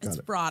 it's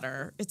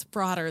broader. It's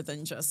broader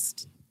than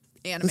just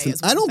anime. Listen,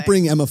 I don't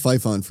bring Emma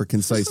Fife on for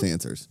concise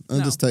answers.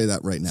 I'll just tell you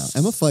that right now.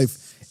 Emma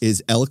Fife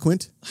is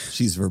eloquent.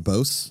 She's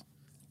verbose,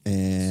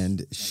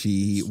 and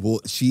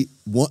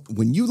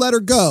when you let her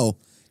go,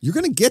 you're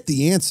going to get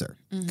the answer.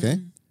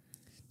 Okay.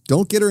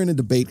 Don't get her in a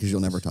debate because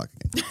you'll never talk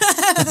again.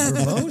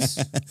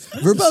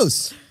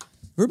 Verbose?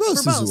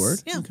 Verbose is a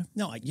word. Yeah. Okay.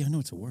 No, I know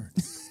it's a word.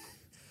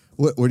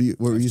 What were you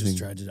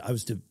thinking? I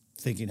was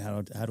thinking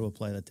how to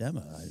apply that to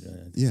Emma.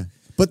 Yeah.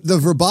 But the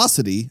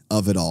verbosity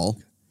of it all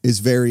is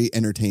very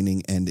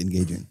entertaining and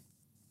engaging.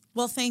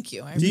 Well, thank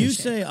you. Do you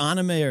say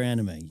anime or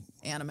anime?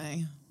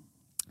 Anime?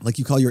 Like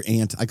you call your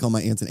aunt. I call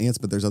my aunts and aunts,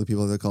 but there's other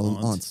people that call them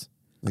aunts.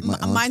 Like my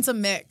aunt. Mine's a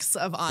mix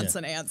of aunts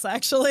and aunts,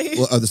 actually.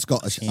 Well, are the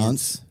Scottish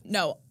aunts?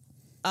 No.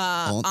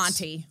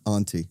 Aunts?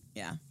 Auntie.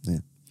 Yeah.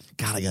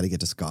 God, I got to get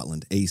to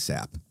Scotland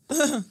ASAP.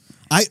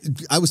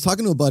 I was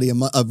talking to a buddy,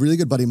 a really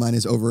good buddy of mine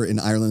is over in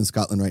Ireland and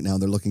Scotland right now.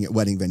 They're looking at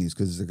wedding venues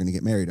because they're going to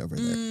get married over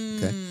there.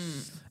 Okay.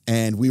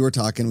 And we were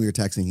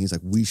texting. He's like,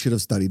 we should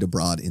have studied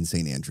abroad in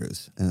St.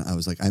 Andrews. And I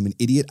was like, I'm an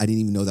idiot. I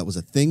didn't even know that was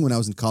a thing when I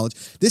was in college.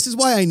 This is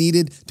why I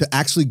needed to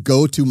actually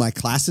go to my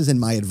classes and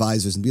my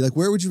advisors and be like,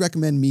 where would you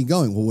recommend me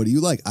going? Well, what do you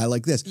like? I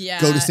like this.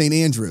 Yeah, go to St.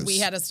 Andrews. We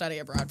had a study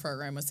abroad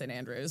program with St.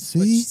 Andrews, See?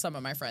 which some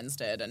of my friends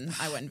did, and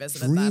I went and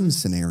visited them. Dream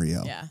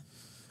scenario. Yeah.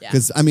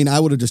 Because, I mean, I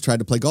would have just tried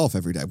to play golf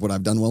every day. Would I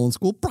have done well in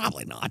school?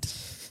 Probably not.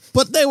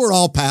 But they were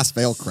all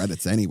pass-fail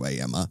credits anyway,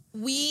 Emma.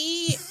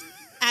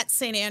 At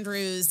St.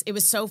 Andrews, it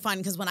was so fun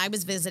because when I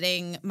was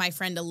visiting my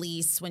friend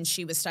Elise when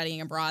she was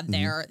studying abroad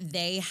there,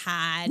 they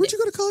had... Where'd you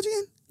go to college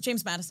again?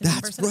 James Madison That's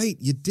University. right,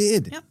 you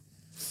did. Yep.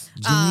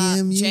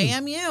 JMU.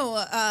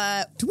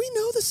 JMU. Do we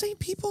know the same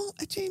people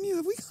at JMU?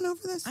 Have we gone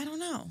over this? I don't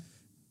know.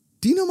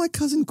 Do you know my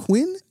cousin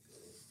Quinn?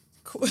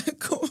 Quinn.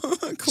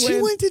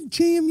 She went to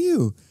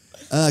JMU.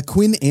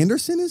 Quinn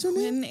Anderson is her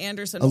Quinn name?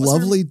 Anderson. A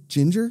lovely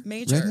ginger?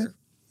 Major. Redhead?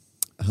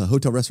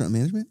 Hotel restaurant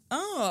management?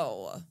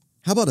 Oh.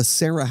 How about a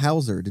Sarah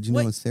Hauser? Did you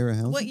know a Sarah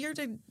Hauser? What year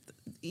did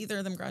either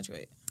of them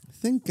graduate? I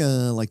think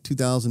like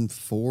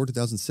 2004,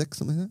 2006,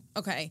 something like that.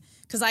 Okay.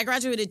 Because I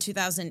graduated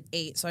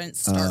 2008, so I didn't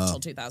start till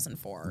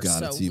 2004.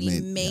 Got it. So So you we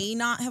made- may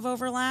not have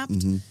overlapped.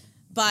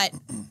 But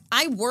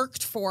I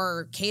worked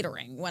for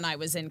catering when I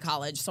was in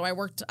college. So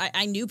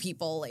I knew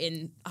people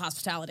in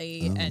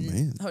hospitality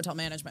and hotel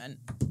management.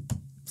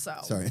 So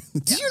Sorry.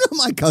 Did you know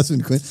my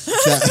cousin Quinn?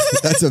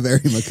 That's a very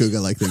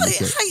Makuga-like thing to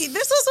say. Hey,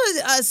 this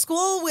was a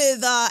school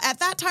with, at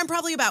that time,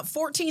 probably about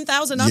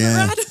 14,000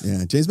 undergrad.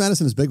 Yeah, James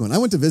Madison is a big one. I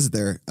went to visit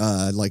there,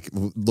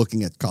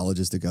 looking at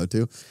colleges to go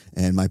to,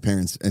 and my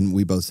parents and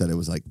we both said it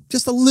was like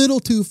just a little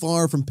too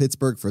far from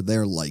Pittsburgh for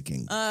their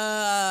liking,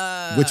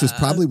 which was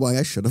probably why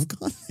I should have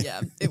gone there.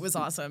 Yeah, it was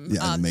awesome.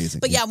 Yeah,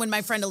 amazing. But yeah, when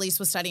my friend Elise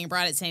was studying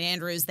abroad at St.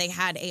 Andrews, they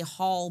had a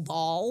hall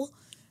ball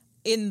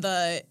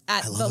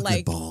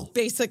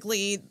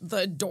basically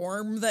the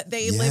dorm that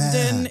they lived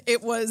in.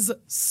 It was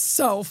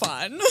so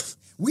fun.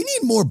 We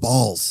need more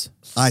balls,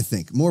 I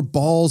think. More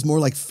balls, more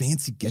like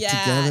fancy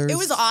get-togethers. Yeah, it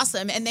was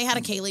awesome. And they had a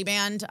Ceilidh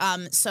band.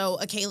 So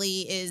a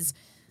Ceilidh is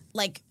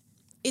like,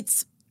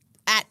 it's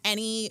at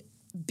any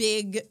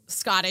big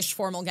Scottish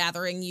formal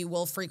gathering, you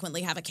will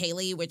frequently have a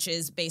Ceilidh, which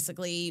is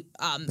basically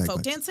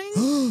folk dancing.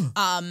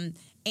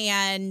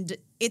 And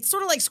it's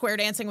sort of like square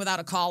dancing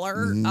without a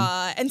collar.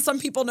 And some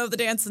people know the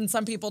dance and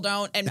some people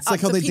don't. And It's like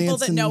how the they people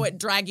dance that know it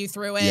drag you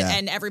through it,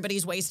 and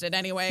everybody's wasted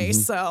anyway.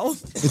 So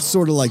it's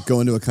sort of like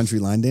going to a country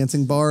line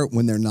dancing bar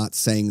when they're not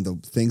saying the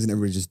things and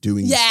everybody's just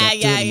doing the step to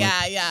it.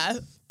 Yeah.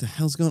 The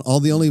hell's going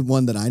on? The only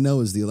one that I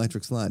know is the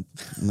electric slide.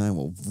 And I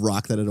will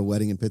rock that at a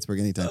wedding in Pittsburgh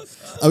anytime.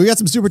 We got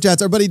some super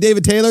chats. Our buddy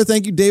David Taylor.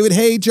 Thank you, David.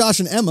 Hey,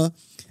 Josh and Emma.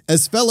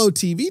 As fellow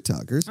TV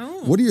talkers,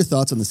 what are your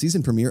thoughts on the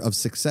season premiere of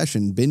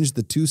Succession? Binged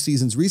the 2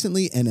 seasons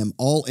recently and am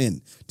all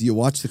in. Do you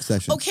watch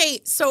Succession?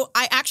 Okay, so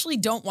I actually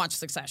don't watch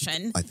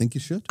Succession. I think you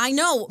should. I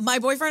know. My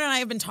boyfriend and I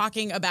have been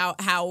talking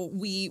about how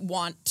we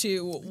want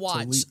to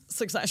watch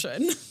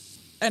Succession.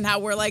 And how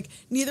we're like,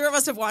 neither of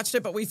us have watched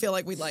it, but we feel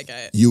like we'd like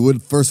it. You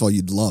would. First of all,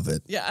 you'd love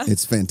it. Yeah.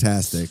 It's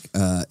fantastic.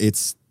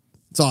 It's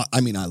So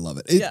I mean, I love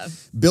it. Yeah.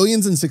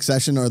 Billions and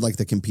Succession are like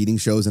the competing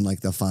shows in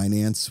like the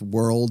finance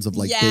worlds of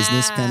like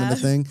business kind of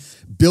a thing.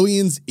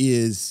 Billions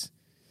is,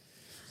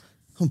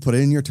 I'm gonna put it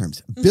in your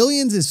terms.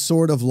 Billions is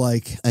sort of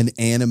like an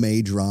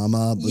anime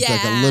drama with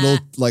like a little,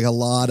 like a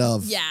lot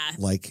of,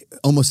 like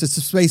almost it's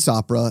a space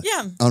opera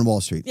on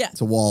Wall Street. Yeah. It's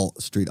a Wall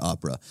Street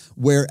opera.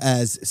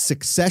 Whereas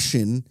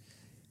Succession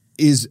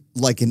is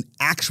like an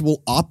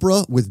actual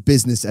opera with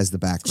business as the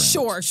background.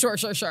 Sure.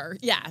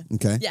 Yeah.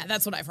 Okay. Yeah,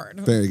 that's what I've heard.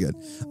 Very good.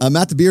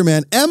 Matt the Beer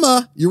Man.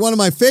 Emma, you're one of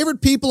my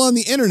favorite people on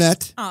the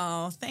internet.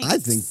 Oh, thanks. I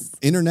think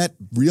internet,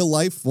 real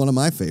life, one of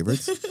my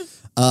favorites.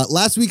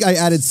 Last week, I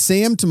added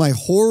Sam to my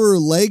horror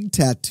leg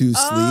tattoo sleeve.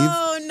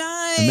 Oh,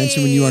 nice. I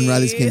mentioned when you were on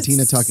Riley's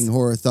Cantina talking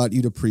horror, thought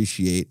you'd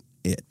appreciate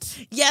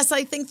it. Yes,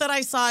 I think that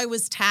I saw I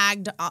was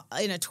tagged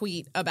in a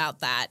tweet about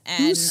that.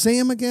 And Who's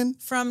Sam again?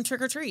 From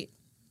Trick or Treat.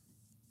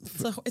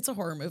 It's a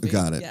horror movie.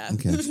 Got it. Yeah.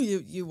 Okay.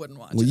 you wouldn't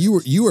watch Well,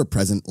 it. you were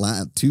present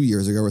 2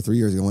 years ago or 3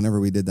 years ago whenever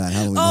we did that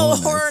Halloween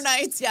Horror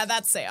Nights. Yeah,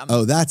 that's Sam.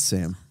 Oh, that's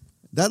Sam.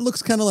 That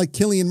looks kind of like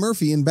Cillian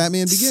Murphy in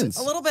Batman Begins.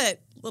 A little bit.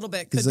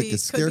 Could like be a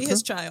scarecrow?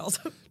 his child.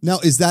 Now,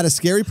 is that a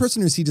scary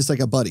person or is he just like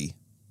a buddy?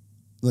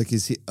 Like,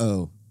 is he?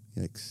 Oh,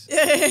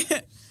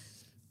 yikes.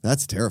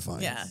 That's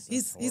terrifying. Yeah,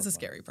 he's a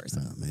scary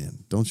person. Oh,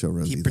 man. Don't show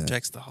Rosie He that.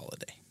 protects the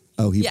holiday.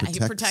 Oh, he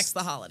protects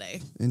the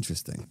holiday.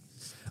 Interesting.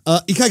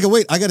 Ikaika,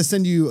 wait, I got to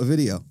send you a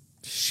video.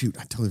 Shoot,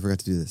 I totally forgot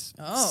to do this.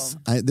 Oh.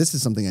 This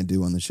is something I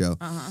do on the show.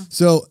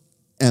 So,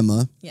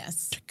 Emma.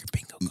 Yes. Check your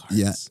bingo cards.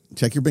 Yeah,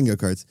 check your bingo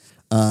cards.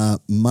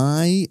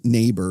 My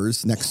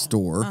neighbors next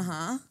door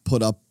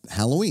put up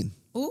Halloween.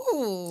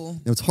 Ooh.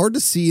 Now, it's hard to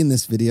see in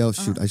this video.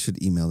 Shoot, I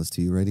should email this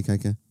to you, right,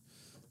 Ikaika?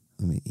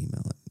 Let me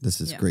email it. This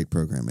is great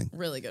programming.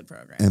 Really good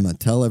program. Emma,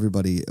 tell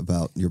everybody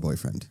about your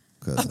boyfriend.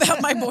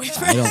 About my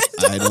boyfriend.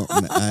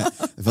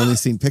 I've only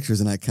seen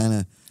pictures and I kind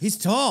of. He's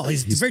tall.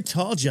 He's a very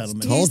tall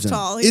gentleman. He's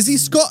tall. Is he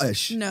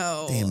Scottish?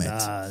 No. Damn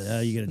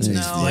it. You got to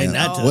explain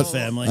that to No. the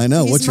family. I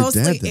know. He's What's your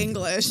mostly dad think?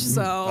 English,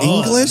 so.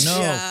 English? no.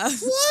 Yeah.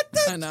 What?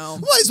 I know.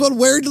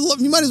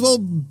 You might as well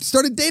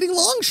started dating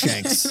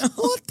Longshanks.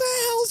 What the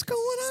hell's going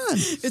on?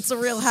 It's a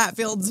real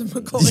Hatfields and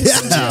McCoy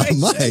Yeah, situation.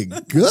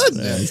 my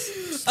goodness.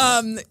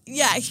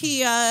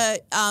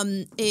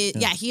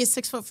 He is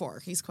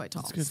 6'4". He's quite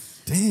tall.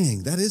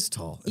 Dang, that is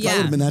tall. If I Yeah.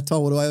 would have been that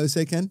tall, what do I always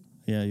say, Ken?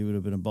 Yeah, you would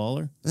have been a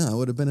baller. No, I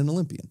would have been an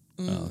Olympian.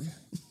 Oh, okay.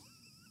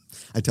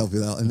 I tell people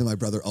that, and then my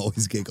brother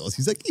always giggles.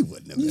 He's like, "You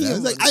wouldn't have been." I was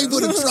like, "I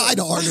would have tried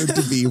harder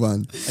to be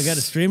one." I got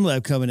a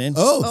Streamlab coming in.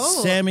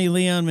 Oh. Sammy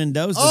Leon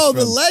Mendoza. Oh,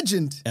 the from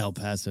legend. El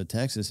Paso,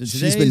 Texas. And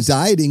She's been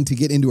dieting to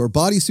get into her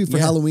bodysuit for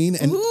Yeah. Halloween,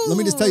 and let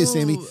me just tell you,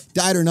 Sammy, Ooh.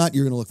 diet or not,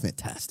 you're going to look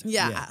fantastic.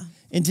 Yeah.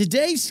 In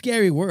today's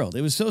scary world,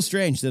 it was so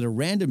strange that a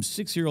random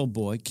 6-year-old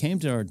boy came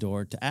to our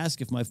door to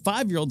ask if my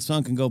 5-year-old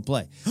son can go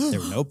play. There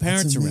were no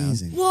parents around.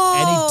 amazing. Whoa.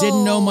 And he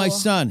didn't know my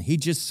son. He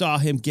just saw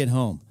him get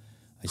home.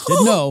 I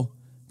said no,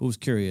 but was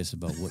curious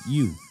about what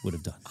you would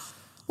have done.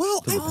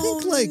 Well, I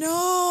think like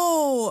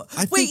No.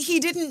 I Wait, think-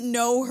 he didn't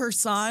know her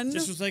son?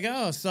 Just was like,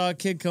 oh, I saw a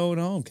kid going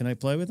home. Can I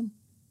play with him?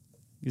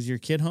 Is your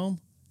kid home?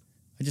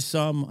 I just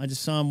saw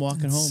him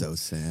walking home. so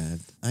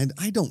sad.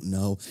 I don't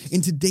know.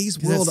 In today's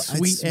world, that's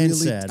sweet it's and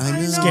really, sad. I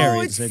know. Scary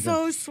at it's the same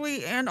so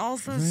sweet and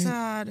also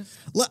sad.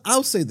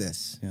 I'll say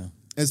this. Yeah.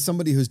 As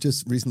somebody who's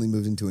just recently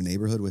moved into a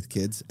neighborhood with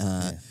kids,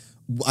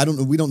 I don't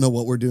know. We don't know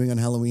what we're doing on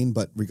Halloween,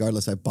 but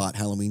regardless, I bought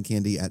Halloween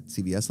candy at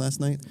CVS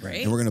last night,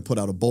 Right. and we're gonna put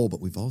out a bowl.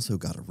 But we've also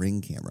got a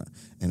Ring camera,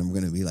 and I'm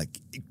gonna be like,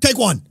 take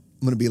one.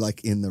 I'm gonna be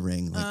like in the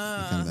ring, like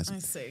kind of messing. I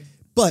see.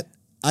 But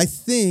I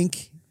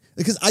think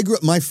because I grew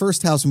up, my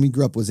first house when we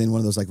grew up was in one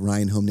of those like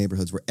Ryan home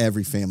neighborhoods where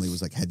every family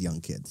was like had young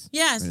kids.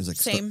 Yeah, And it was like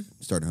same.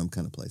 starter home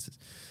kind of places.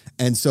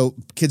 And so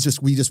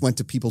we just went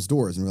to people's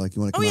doors and we're like,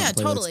 you want to come out and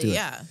play? Let's do it.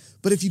 yeah.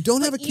 But if you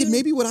don't have a But kid,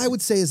 maybe what I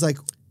would say is like,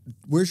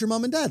 where's your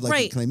mom and dad? Like,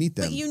 Right. can I meet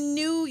them? But you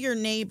knew your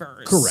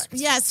neighbors. Correct.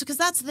 Yes, because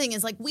that's the thing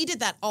is like we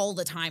did that all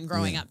the time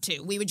growing up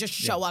too. We would just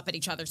show up at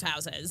each other's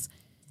houses.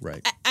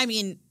 Right. I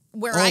mean,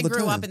 where All I the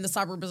grew time. up in the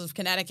suburbs of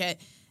Connecticut,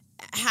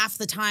 half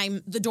the time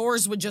the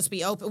doors would just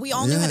be open. We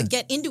all knew how Yeah. to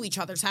get into each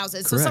other's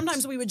houses. So Correct.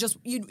 sometimes we would just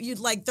you'd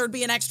like there'd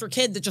be an extra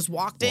kid that just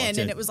walked in, in.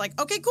 and it was like,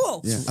 okay, cool.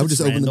 Yeah. I would just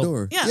open the Randall.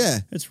 door. Yeah. Yeah.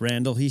 It's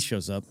Randall. He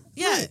shows up.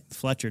 Yeah.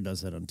 Fletcher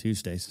does that on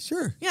Tuesdays.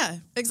 Sure. Yeah,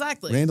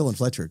 exactly. Randall and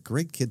Fletcher,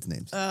 great kids'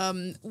 names.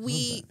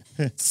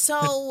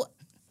 So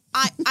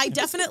I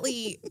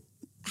definitely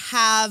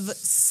have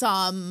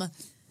some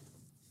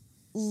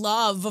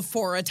love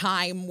for a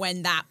time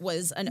when that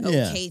was an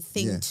okay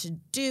thing Yeah. to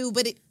do,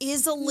 but it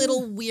is a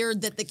little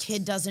weird that the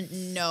kid doesn't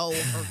know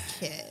her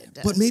kid.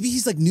 But maybe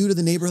he's like new to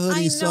the neighborhood. I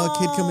And he saw a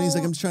kid coming. He's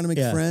like, know. I'm just trying to make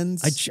Yeah.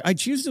 friends. I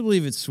choose to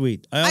believe it's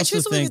sweet. I I also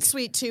choose to believe think it's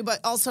sweet too, but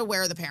also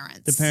where are the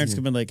parents? the parents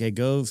come in like, hey,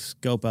 go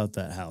scope out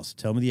that house.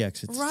 Tell me the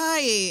exits.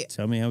 Right.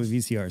 Tell me how many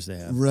VCRs they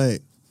have.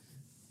 Right.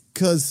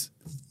 Because,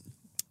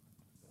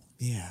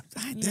 Yeah.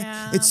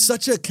 it's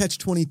such a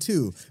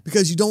catch-22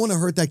 because you don't want to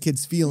hurt that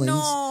kid's feelings,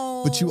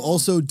 No. but you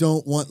also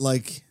don't want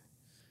like,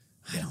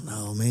 I don't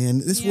know, man.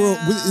 In this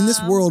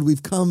Yeah. world,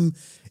 we've come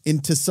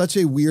into such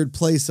a weird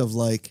place of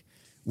like,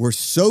 we're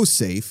so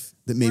safe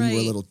that maybe we're a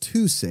Right. little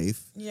too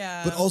safe.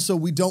 Yeah. But also,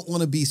 we don't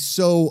want to be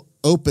so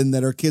open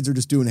that our kids are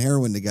just doing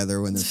heroin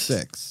together when they're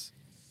 6.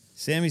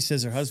 Sammy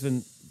says her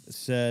husband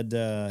said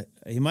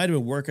he might have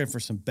been working for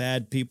some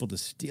bad people to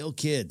steal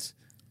kids.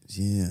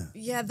 Yeah.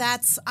 Yeah,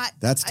 that's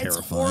That's It's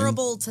terrifying.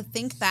 horrible to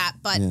think that,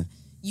 but Yeah.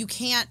 you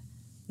can't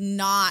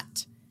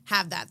not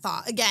have that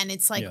thought. Again,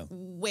 it's like, Yeah.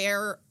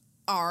 where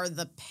are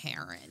the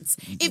parents?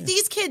 If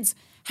these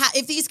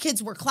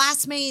kids were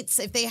classmates,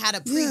 if they had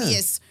a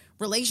previous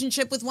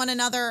relationship with one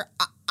another,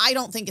 I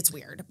don't think it's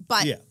weird.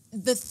 But Yeah.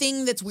 the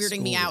thing that's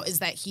weirding me School. out is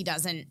that he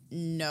doesn't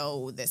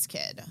know this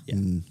kid. Yeah.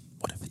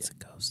 What if it's a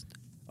ghost?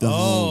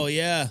 Oh,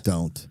 yeah.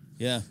 Don't.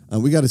 Yeah.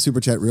 We got a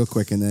super chat real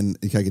quick, and then,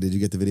 Ikaika, did you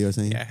get the video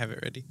saying? Yeah, I have it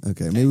ready.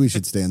 Okay, maybe we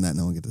should stay on that and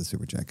then we'll get to the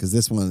super chat, because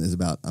this one is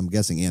about, I'm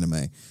guessing,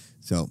 anime.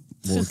 So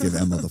we'll give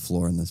Emma the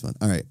floor in this one.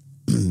 All right.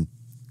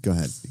 Go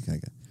ahead,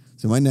 Ikaika.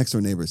 So my next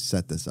door neighbors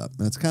set this up.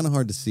 Now, it's kind of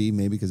hard to see,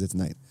 maybe because it's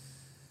night.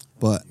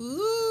 But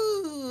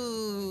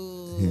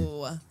Ooh.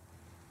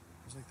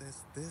 there's like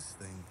this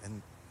thing,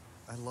 and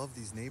I love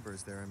these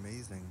neighbors. They're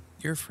amazing.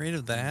 You're afraid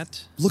of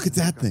that? Look at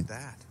that thing.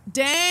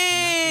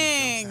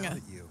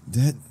 Dang.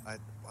 That,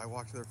 I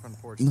walked to their front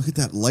porch. look at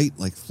that light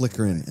like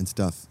flickering and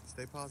stuff.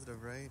 Stay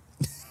positive, right?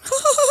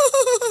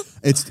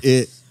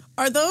 It's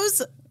Are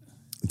those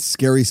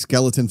scary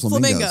skeleton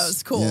flamingos.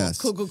 Flamingos. Cool. Yes.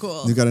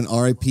 Cool. They've got an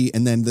RIP,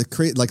 and then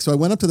so I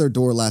went up to their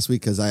door last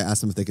week because I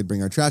asked them if they could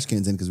bring our trash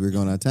cans in because we were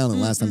going out of town.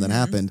 And last time that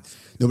happened,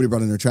 nobody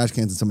brought in their trash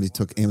cans, and somebody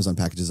took Amazon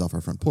packages off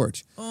our front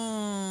porch.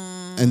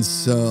 And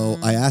so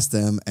I asked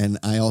them, and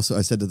I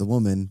said to the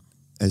woman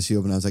as she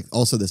opened, I was like,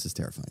 also, this is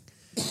terrifying.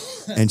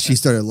 And she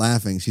started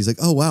laughing. She's like,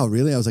 oh, wow,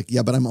 really? I was like,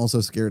 yeah, but I'm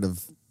also scared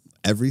of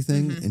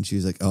everything. And she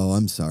was like, oh,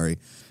 I'm sorry.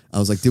 I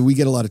was like, did we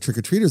get a lot of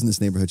trick-or-treaters in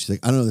this neighborhood? She's like,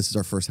 I don't know, this is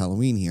our first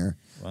Halloween here.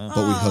 Wow.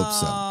 But we hope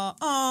so.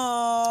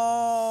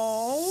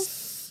 Oh.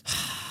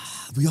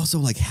 We also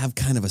like have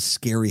kind of a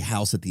scary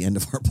house at the end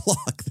of our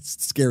block.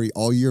 It's scary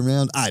all year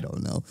round. I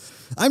don't know.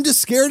 I'm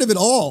just scared of it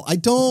all. I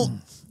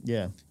don't.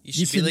 Yeah. You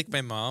should be like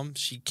my mom.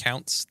 She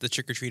counts the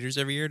trick-or-treaters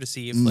every year to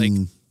see if like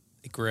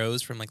it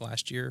grows from like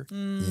last year.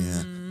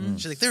 Yeah.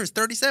 She's like, there was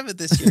 37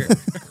 this year.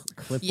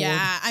 Clipboard.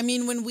 Yeah, I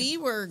mean, when we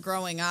were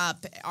growing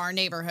up, our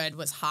neighborhood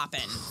was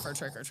hopping for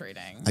trick or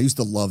treating. I used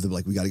to love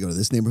like, we got to go to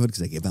this neighborhood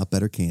because they give out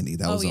better candy.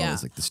 That was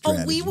always like the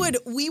strategy.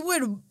 Oh, we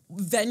would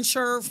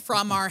venture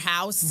from our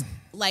house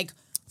like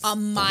a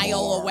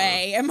mile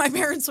away, and my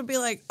parents would be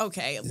like,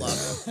 "Okay, look,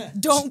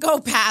 don't go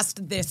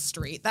past this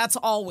street. That's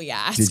all we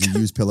ask." Did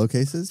you use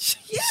pillowcases?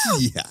 Yeah.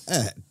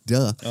 Yeah.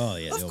 Duh. Oh,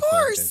 yeah. Of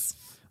course.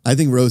 I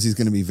think Rosie's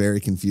going to be very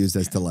confused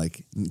as to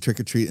like trick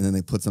or treat, and then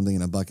they put something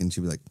in a bucket, and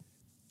she'll be like,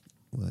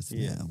 "What's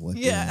what?"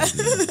 Yeah.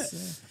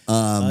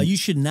 You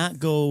should not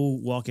go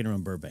walking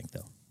around Burbank,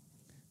 though.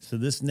 So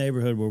this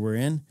neighborhood where we're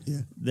in,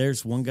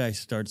 there's one guy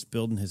starts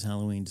building his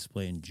Halloween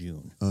display in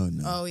June. Oh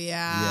no. Oh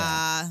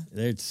yeah.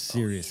 There's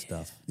serious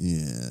stuff.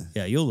 Yeah.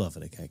 Yeah, you'll love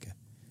it, Ikaika.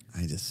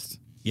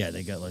 Yeah,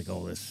 they got like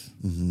all this,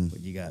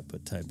 what you got,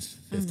 but times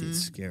 50. It's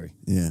scary.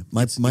 Yeah.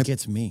 It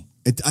gets me.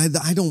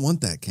 I don't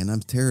want that, Ken. I'm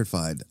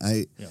terrified.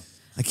 I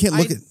can't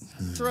look at.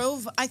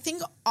 Drove, I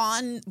think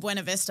on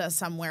Buena Vista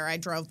somewhere, I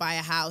drove by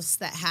a house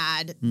that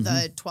had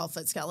the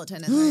 12-foot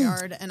skeleton in their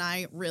yard, and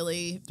I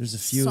really, There's a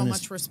few so in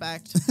much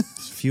respect.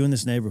 There's a few in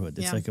this neighborhood.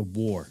 It's Yeah. like a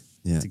war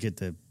to get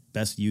the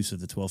best use of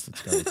the 12-foot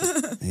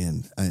skeleton.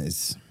 Man,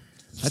 it's.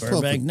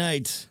 Burbank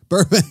Nights.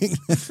 Burbank.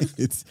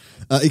 It's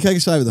Ikaika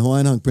Shai with the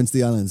Hawaiian Hunk, Prince of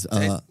the Islands.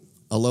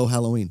 Aloha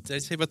Halloween. Did I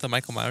say about the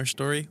Michael Myers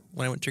story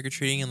when I went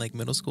trick-or-treating in like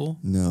middle school?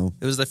 No.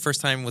 It was the first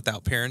time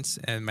without parents,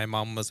 and my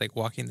mom was like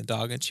walking the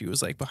dog, and she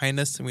was like behind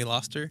us, and we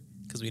lost her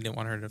because we didn't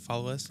want her to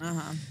follow us.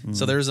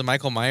 So there was a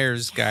Michael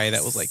Myers guy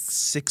that was like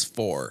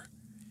 6'4",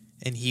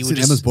 and he Is would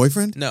it just Emma's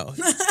boyfriend? no,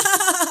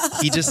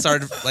 he just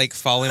started like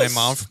following my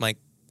mom from like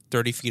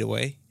 30 feet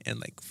away, and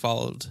like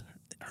followed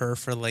her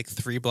for like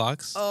 3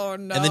 blocks. Oh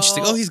no. And then she's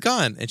like, "Oh, he's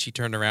gone," and she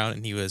turned around,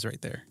 and he was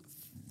right there.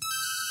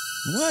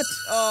 What?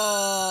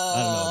 Oh.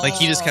 I don't know. Like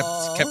he just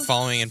kept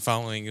following and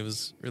following. It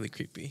was really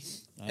creepy.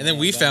 And then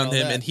we found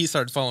him, and he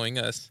started following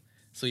us,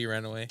 so he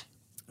ran away.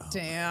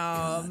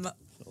 Damn.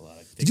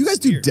 Did you guys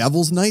do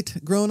Devil's Night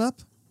growing up?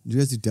 Did you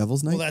guys do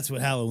Devil's Night? Well, that's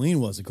what Halloween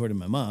was, according to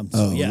my mom.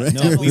 So, Oh, yeah, right,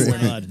 no, we right.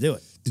 weren't allowed to do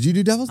it. Did you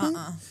do Devil's Night?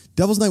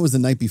 Devil's Night was the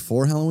night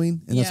before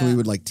Halloween, and that's when Yeah. we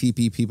would like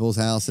TP people's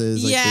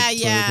houses, like Yeah, with toilet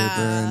yeah.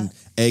 paper and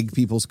egg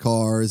people's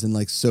cars and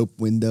like soap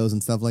windows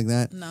and stuff like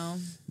that. No,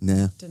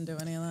 Nah. didn't do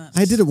any of that.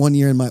 I did it one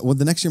year, and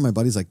the next year my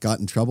buddies like got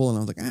in trouble, and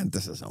I was like,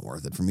 this isn't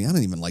worth it for me. I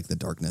don't even like the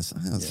darkness.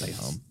 I'll stay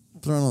home.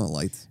 Turn on the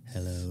lights.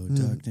 Hello,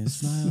 darkness,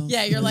 smile.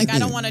 Yeah, you're like, I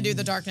don't want to do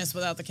the darkness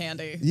without the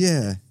candy.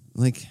 Yeah,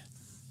 like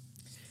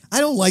I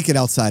don't like it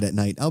outside at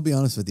night. I'll be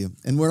honest with you.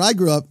 And where I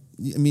grew up,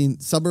 I mean,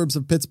 suburbs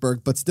of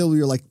Pittsburgh, but still,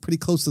 you're like pretty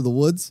close to the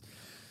woods.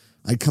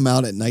 I'd come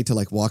out at night to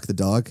like walk the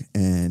dog,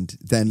 and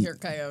then Hear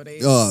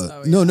coyotes.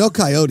 Oh, no, yeah. no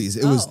coyotes.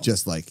 It was Oh.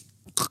 just like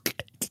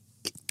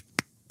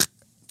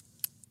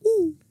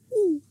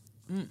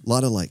a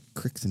lot of like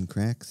cricks and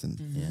cracks, and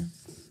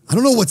I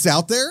don't know what's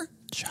out there.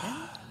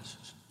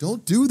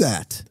 Don't do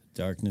that.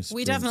 Darkness.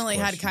 We brings definitely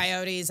had questions.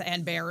 coyotes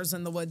and bears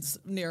in the woods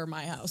near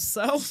my house.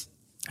 So,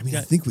 I mean,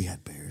 I think we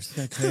had bears.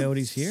 Got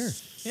coyotes here.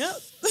 yeah.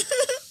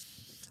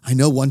 I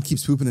know one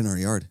keeps pooping in our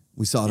yard.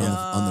 We saw it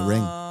on the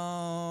ring.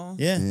 Oh,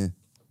 Yeah. Yeah.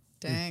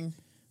 dang.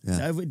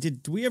 Yeah.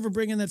 Did we ever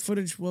bring in that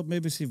footage? Well,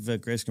 maybe see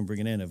if Grace can bring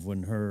it in of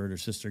when her and her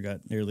sister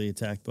got nearly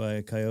attacked by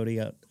a coyote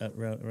out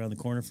around the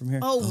corner from here.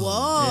 Oh,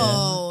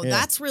 whoa. Yeah.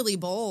 That's really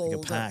bold.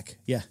 Like a pack.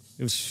 Yeah.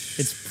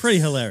 It's pretty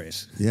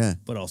hilarious. Yeah.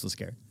 But also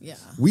scary. Yeah.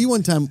 We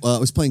one time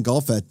was playing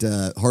golf at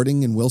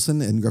Harding and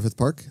Wilson in Griffith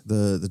Park,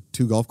 the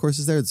two golf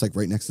courses there. It's like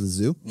right next to the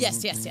zoo.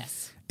 Yes, yes,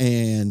 yes.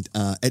 And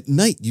at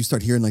night, you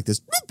start hearing like this,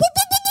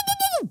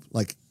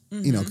 like,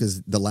 you know,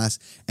 because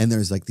and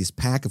there's like this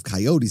pack of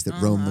coyotes that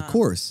roam the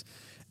course.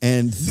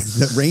 And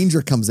the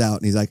ranger comes out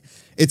and he's like,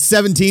 it's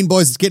 17,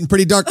 boys. It's getting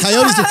pretty dark.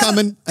 Coyotes are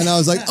coming. And I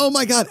was like, oh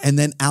my God. And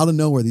then out of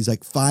nowhere, these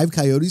like 5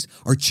 coyotes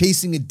are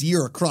chasing a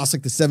deer across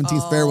like the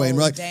 17th fairway. And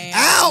we're like, damn.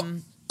 ow!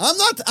 I'm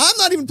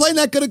not even playing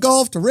that good at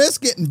golf to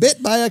risk getting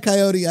bit by a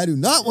coyote. I do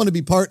not want to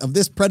be part of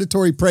this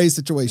predatory prey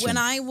situation. When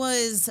I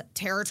was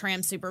Terror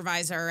Tram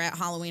supervisor at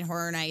Halloween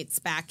Horror Nights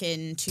back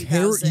in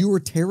 2000. You were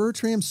Terror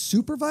Tram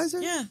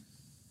supervisor? Yeah.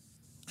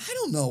 I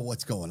don't know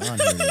what's going on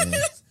here. Man.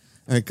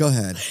 All right, go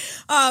ahead.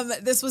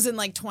 This was in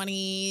like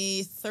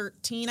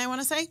 2013, I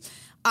want to say.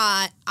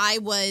 I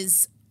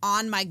was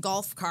on my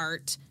golf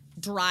cart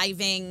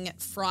driving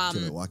from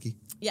Milwaukee?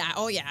 Yeah.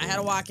 Oh, yeah. I had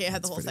a walkie. I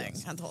had the whole pretty thing.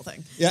 awesome. Had the whole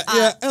thing.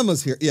 Yeah,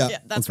 Emma's here. Yeah, Yeah,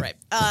 that's okay.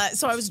 right.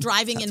 So I was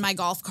driving in my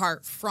golf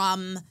cart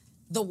from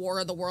the War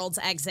of the Worlds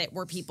exit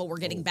where people were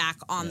getting back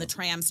on the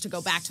trams to go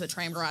back to the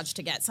tram garage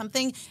to get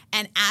something.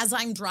 And as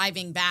I'm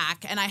driving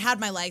back, and I had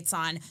my lights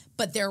on,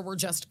 but there were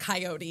just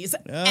coyotes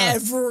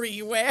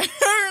everywhere.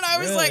 And I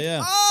was Really? like,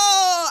 Yeah.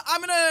 oh,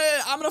 I'm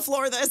gonna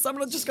floor this. I'm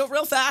gonna just go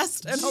real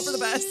fast and hope for the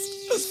best.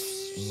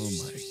 Oh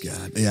my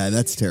God. Yeah,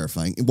 that's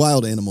terrifying.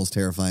 Wild animals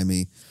terrify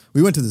me.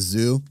 We went to the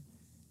zoo,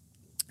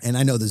 and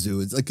I know the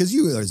zoo is like, because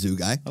you are a zoo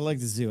guy. I like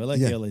the zoo. I like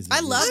Yeah. the LA Zoo. I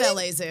love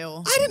LA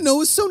Zoo. I didn't know it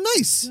was so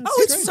nice.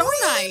 Oh, it's so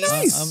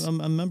nice.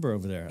 I'm a member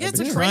over there. Yeah, I've it's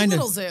been a great trying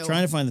little to, zoo.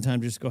 Trying to find the time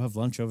to just go have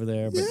lunch over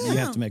there, but you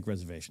have to make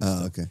reservations. Oh,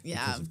 still okay.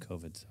 Yeah. Because of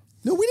COVID. So.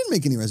 No, we didn't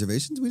make any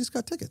reservations. We just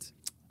got tickets.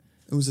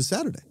 It was a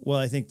Saturday. Well,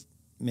 I think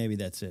maybe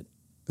that's it.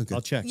 Okay.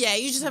 I'll check. Yeah,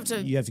 you just have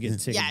to. You have to get a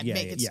ticket. Yeah,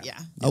 make it. Yeah.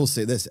 I will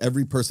say this: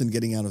 every person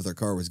getting out of their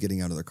car was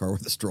getting out of their car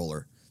with a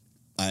stroller.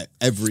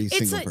 Every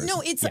single person.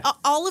 No, it's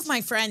all of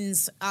my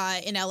friends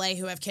in LA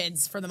who have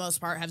kids, for the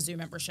most part, have zoo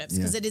memberships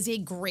because it is a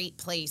great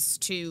place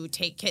to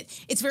take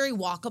kids. It's very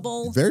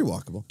walkable. Very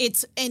walkable.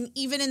 And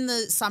even in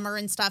the summer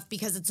and stuff,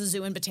 because it's a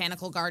zoo and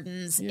botanical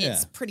gardens,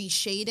 it's pretty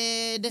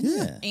shaded.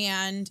 Yeah.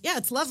 And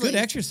it's lovely. Good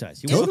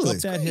exercise. You Totally. walk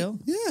up that hill.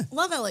 Yeah.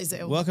 Love LA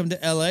Zoo. Welcome to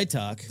LA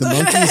Talk.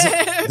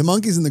 The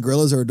monkeys and the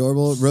gorillas are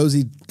adorable.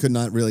 Rosie could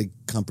not really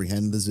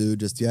comprehend the zoo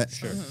just yet.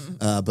 Sure.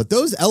 But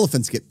those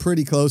elephants get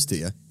pretty close to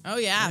you. Oh,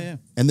 yeah. Yeah.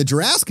 And the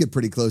giraffes get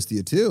pretty close to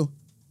you, too.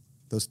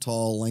 Those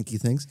tall, lanky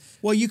things.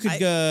 Well, you could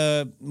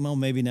go, well,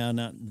 maybe now,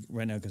 not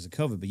right now because of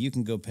COVID, but you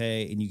can go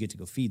pay and you get to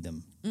go feed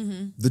them.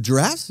 The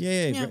giraffes?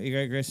 Yeah.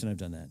 Grace and I've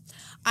done that.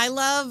 I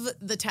love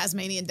the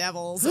Tasmanian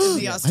devils in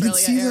the Australia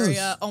see those.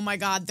 area. Oh my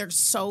God, they're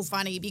so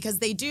funny because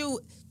they do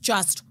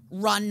just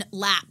run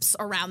laps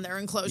around their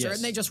enclosure Yes.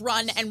 and they just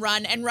run and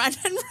run and run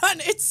and run.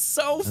 It's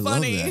so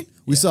funny. Love that.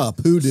 We saw a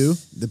poodoo.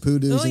 The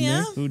poodoo's Oh, in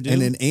yeah? there. Hoodoo.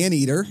 And an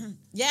anteater.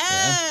 Yeah.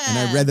 And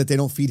I read that they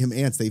don't feed him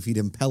ants. They feed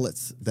him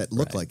pellets that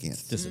look like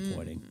ants.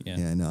 Disappointing. Yeah.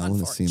 Yeah, I know. I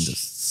want to see him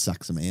just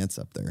suck some ants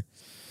up there.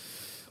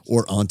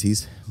 Or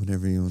aunties,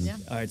 whatever you want to. Yeah.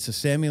 All right, so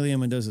Sammy Lee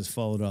Mendoza's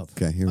followed up.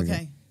 Okay, here we go.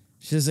 Okay.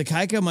 She says,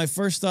 Akaika, my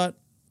first thought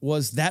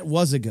was that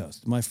was a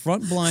ghost. My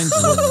front blinds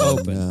were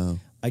open. No.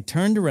 I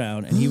turned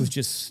around, and he was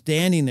just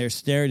standing there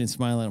staring and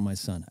smiling at my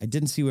son. I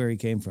didn't see where he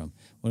came from.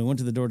 When I went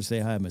to the door to say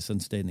hi, my son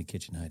stayed in the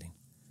kitchen hiding.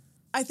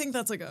 I think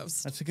that's a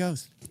ghost. That's a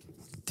ghost.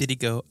 Did he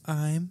go,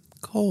 I'm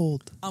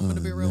cold? I'm going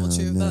to be real with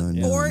you.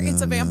 Or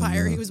it's a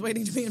vampire. He was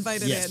waiting to be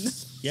invited in.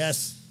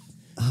 Yes.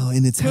 Oh,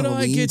 and it's Could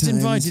Halloween I get time,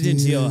 invited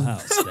into too. your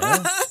house?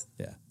 Dad?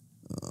 Yeah.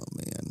 Oh,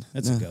 man.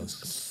 That's a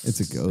ghost. It's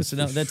a ghost.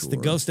 That's the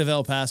sure. ghost of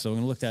El Paso. I'm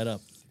going to look that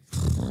up.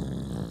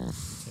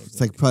 It's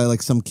like probably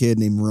like some kid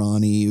named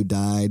Ronnie who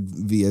died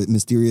via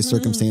mysterious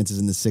circumstances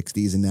in the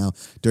 60s. And now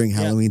during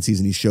Halloween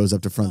season, he shows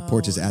up to front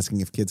porches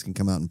asking if kids can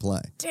come out and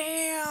play.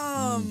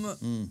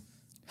 Damn.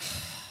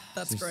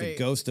 That's It's great.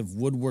 the ghost of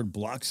Woodward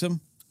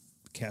Bloxham,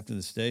 captain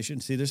of the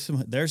station. See,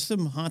 there's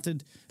some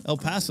haunted El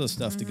Paso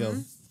stuff to go.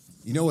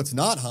 You know what's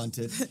not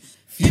haunted?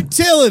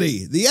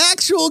 Futility, the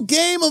actual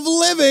game of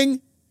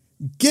living.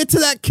 Get to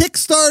that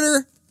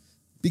Kickstarter,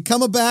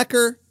 become a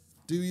backer,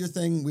 do your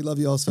thing. We love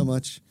you all so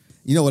much.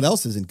 You know what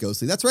else isn't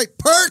ghostly? That's right,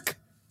 Perk.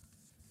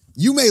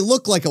 You may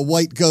look like a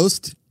white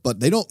ghost, but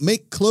they don't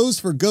make clothes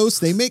for ghosts.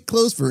 They make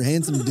clothes for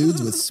handsome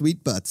dudes with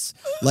sweet butts,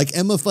 like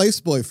Emma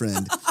Fife's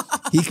boyfriend.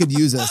 He could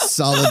use a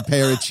solid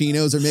pair of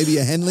chinos or maybe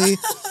a Henley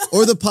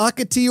or the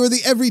pocket tee or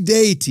the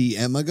everyday tee,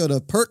 Emma. Go to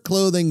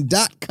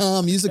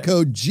perkclothing.com. Use the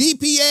code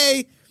GPA.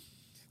 Let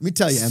me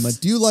tell you, Emma,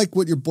 do you like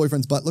what your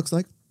boyfriend's butt looks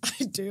like?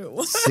 I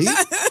do. See?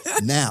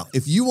 Now,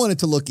 if you want it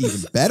to look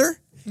even better,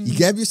 You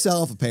get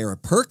yourself a pair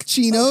of perk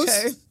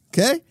chinos.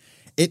 Okay.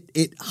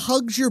 It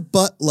hugs your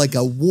butt like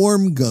a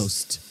warm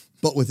ghost,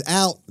 but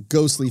without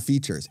ghostly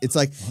features. It's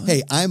like,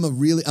 hey, I'm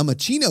a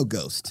chino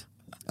ghost.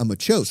 I'm a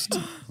chost.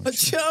 A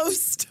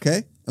chost.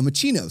 Okay? I'm a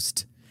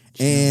chinost.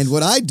 And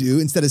what I do,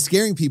 instead of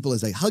scaring people,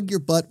 is I hug your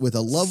butt with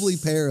a lovely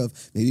pair of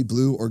maybe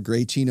blue or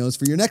gray chinos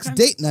for your next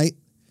date night.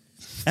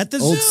 At the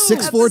Old zoo.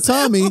 6'4"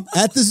 Tommy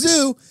at the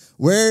zoo.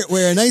 Wear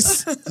a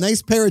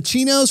nice pair of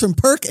chinos from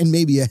Perk and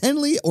maybe a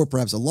Henley or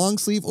perhaps a long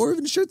sleeve or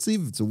even a shirt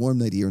sleeve if it's a warm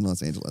night here in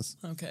Los Angeles.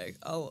 Okay,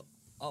 I'll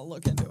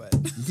look into it.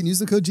 You can use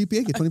the code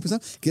GPA, get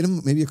 20%. Get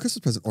him maybe a Christmas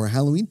present or a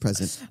Halloween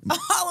present. A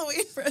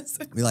Halloween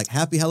present. Be like,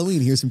 happy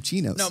Halloween, here's some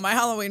chinos. No, my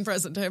Halloween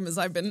present to him is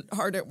I've been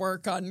hard at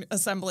work on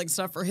assembling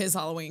stuff for his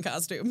Halloween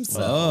costume.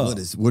 So.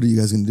 What are you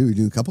guys going to do? You're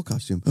doing a couple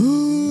costume.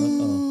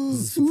 This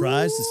is a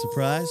surprise. A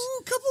surprise.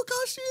 Ooh, couple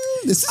costume.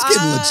 This is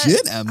getting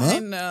legit, Emma. I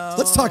know.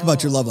 Let's talk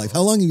about your love life.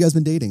 How long have you guys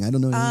been dating? I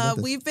don't know anything about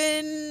this. We've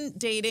been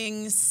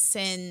dating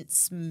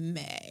since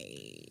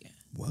May.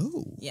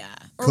 Whoa. Yeah.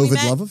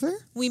 COVID love affair?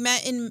 We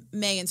met in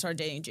May and started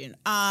dating in June.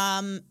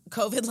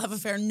 COVID love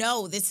affair.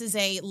 No, this is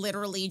a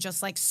literally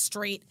just like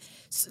straight.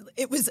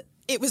 It was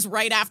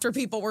right after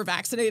people were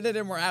vaccinated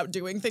and were out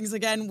doing things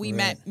again. We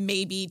met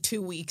maybe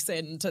 2 weeks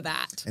into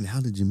that. And how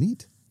did you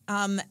meet?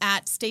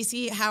 At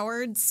Stacey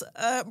Howard's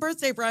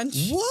birthday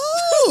brunch.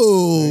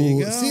 Whoa. There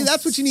you go. See,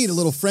 that's what you need, a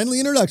little friendly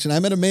introduction. I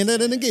met Amanda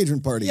at an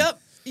engagement party. Yep.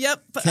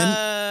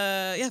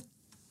 Yeah.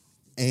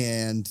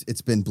 And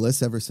it's been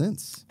bliss ever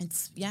since.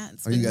 It's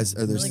Are you guys?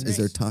 really Is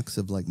there great. talks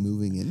of like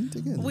moving in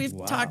together? We've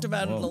talked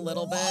about it a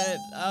little bit.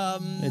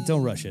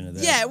 Don't rush into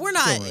that. Yeah, we're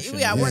not. Don't rush into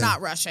Yeah, that. we're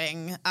not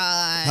rushing.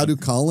 How do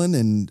Colin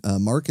and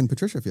Mark and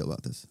Patricia feel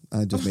about this?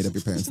 I just made up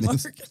your parents'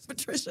 names. Mark and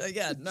Patricia.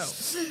 Yeah, no.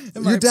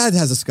 Your dad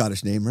has a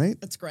Scottish name, right?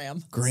 It's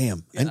Graham.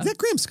 Graham. Yeah. And that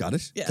Graham's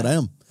Scottish. Yeah.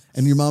 Graham.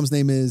 And your mom's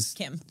name is?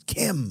 Kim.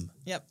 Kim.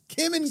 Yep.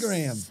 Kim and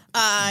Graham.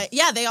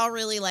 Yeah, they all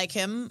really like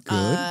him.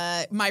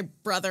 Good. My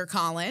brother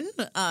Colin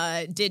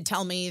did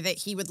tell me that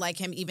he would like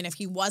him even if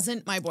he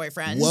wasn't my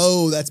boyfriend.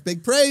 Whoa, that's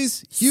big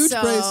praise. Huge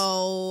praise.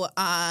 So,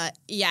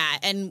 yeah,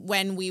 and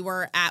when we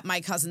were at my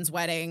cousin's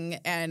wedding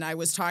and I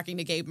was talking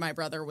to Gabe, my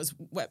brother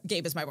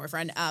Gabe is my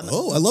boyfriend.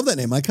 Oh, I love that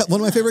name. One of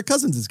my favorite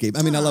cousins is Gabe.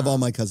 I mean, I love all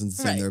my cousins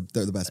the same. Right.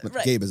 They're the best, but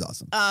Right. Gabe is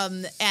awesome.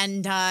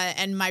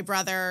 And my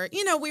brother,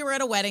 we were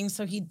at a wedding,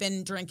 so he'd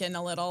been drinking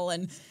a little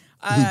and.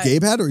 Who,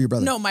 Gabe had or your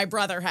brother? No, my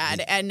brother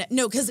had, and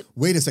no, because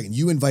Wait a second.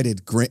 You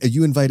invited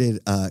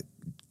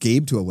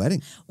Gabe to a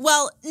wedding?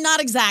 well,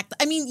 not exact.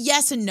 I mean,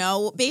 yes and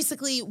no.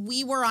 Basically,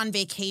 we were on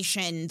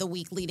vacation the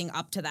week leading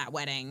up to that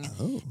wedding,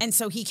 and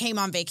so he came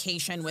on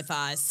vacation with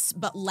us,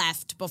 but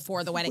left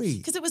before the wedding Wait.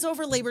 because it was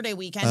over Labor Day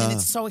weekend, and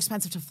it's so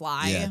expensive to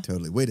fly. Yeah,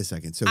 totally. Wait a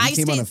second. So I he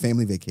came on stayed- a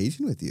family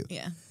vacation with you?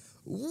 Yeah.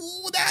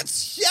 Ooh,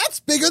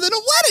 that's bigger than a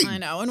wedding. I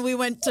know, and we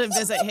went to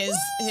visit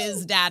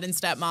his dad and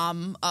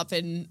stepmom up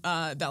in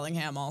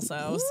Bellingham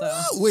also. So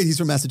Whoa. Wait, he's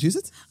from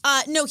Massachusetts?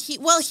 no, he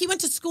went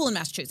to school in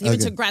Massachusetts. He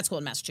went to grad school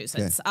in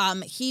Massachusetts.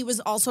 He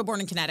was also born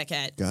in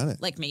Connecticut. Got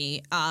it. Like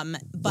me.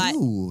 But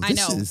Ooh, I this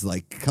know is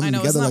like coming I know,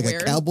 together isn't like that a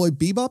weird? cowboy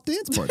bebop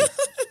dance party.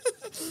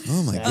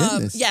 Oh my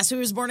goodness. Yeah, so he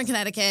was born in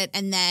Connecticut,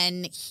 and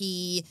then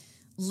he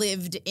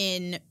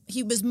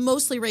was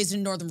mostly raised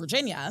in Northern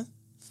Virginia.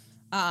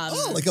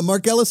 Like a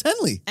Mark Ellis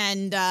Henley.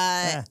 And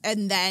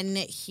then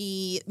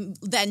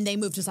they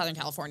moved to Southern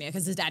California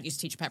because his dad used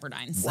to teach at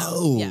Pepperdine. So,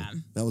 Whoa. yeah.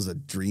 That was a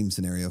dream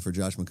scenario for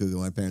Josh McCouga.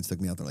 My parents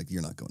took me out there like,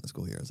 you're not going to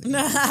school here. I was like,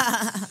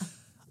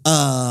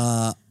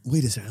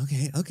 wait a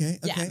second. Okay.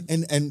 Yeah.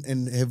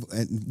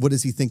 And what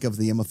does he think of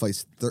the Emma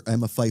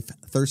Fife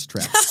thirst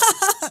trap?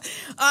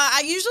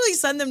 I usually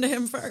send them to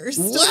him first.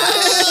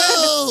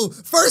 Whoa!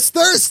 First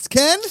thirst,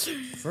 Ken.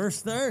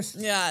 First thirst.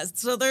 Yeah,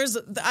 so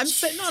I'm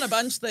sitting on a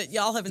bunch that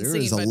y'all haven't seen.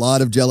 There's a but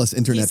lot of jealous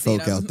internet he's seen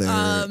folk out them.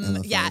 there.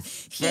 Emma Yeah,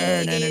 Fife. he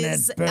Burn, internet,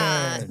 is.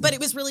 burn. But it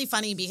was really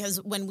funny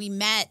because when we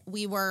met,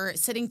 we were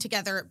sitting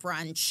together at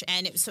brunch,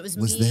 and it was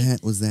Was me.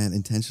 that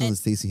intentional? and Is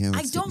Stacey Howard?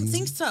 I don't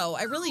think so.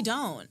 I really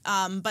don't.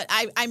 But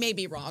I may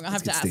be wrong. I'll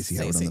have to get ask Stacey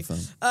Howard on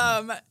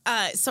the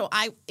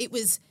phone. it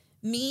was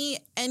me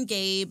and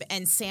Gabe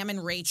and Sam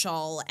and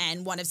Rachel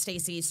and one of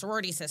Stacy's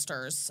sorority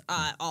sisters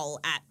all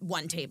at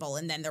one table,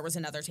 and then there was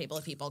another table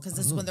of people because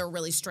this is when there were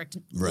really strict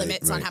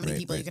limits on how many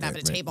people you could have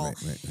at a table.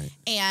 Right.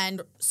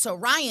 And so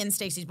Ryan,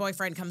 Stacy's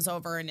boyfriend, comes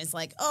over and is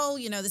like, "Oh,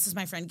 this is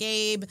my friend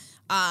Gabe.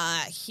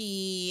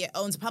 He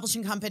owns a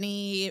publishing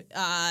company.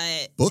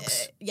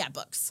 Books? Yeah,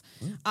 books.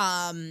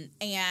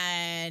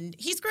 And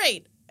he's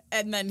great."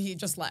 And then he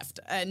just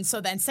left. And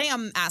so then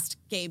Sam asked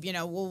Gabe,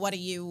 well, what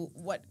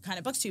kind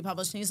of books do you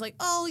publish? And he's like,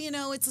 oh,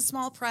 it's a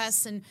small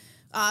press, and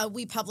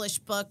we publish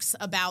books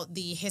about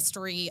the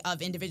history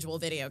of individual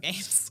video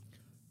games.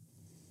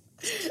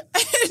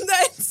 And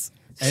that's...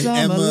 And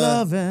Summer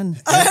loving.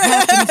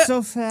 Happened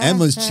so fast.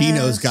 Emma's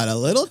chinos got a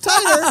little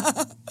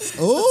tighter.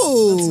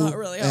 Oh, That's not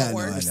really how it Yeah,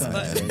 works, No,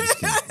 but- I'm just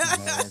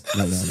kidding.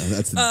 No.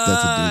 That's a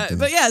dude thing.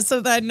 But yeah,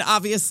 so then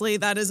obviously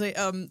that is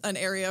an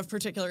area of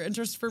particular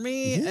interest for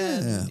me.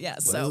 And yeah,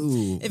 so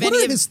Whoa. if What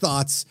any are of his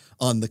thoughts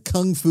on the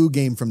Kung Fu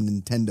game from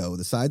Nintendo,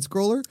 the side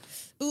scroller?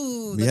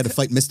 Ooh, We had to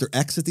fight Mr.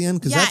 X at the end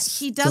because that's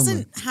he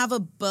doesn't have a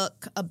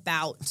book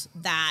about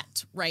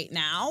that right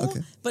now.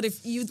 Okay. But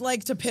if you'd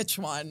like to pitch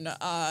one,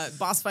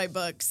 Boss Fight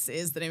Books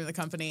is the name of the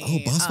company. Oh,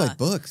 Boss Fight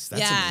Books.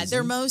 That's amazing.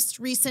 Their most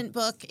recent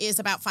book is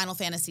about Final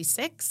Fantasy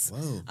VI.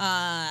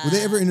 Whoa. Would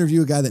they ever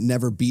interview a guy that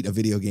never beat a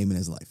video game in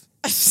his life?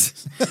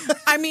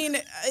 I mean,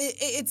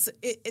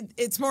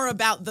 it's more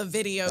about the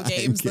video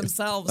games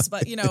themselves.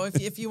 But,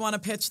 if you want to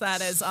pitch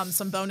that as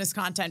some bonus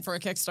content for a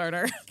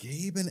Kickstarter.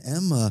 Gabe and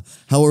Emma.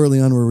 How early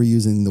on were we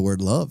using the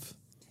word love?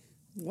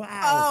 Wow.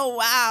 Oh,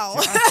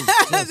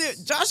 wow.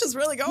 Josh is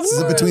really going This is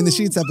for a it. Between the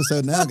Sheets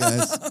episode now,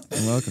 guys.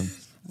 You're welcome.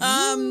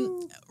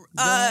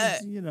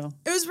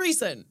 It was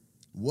recent.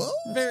 Whoa.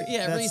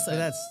 Recent.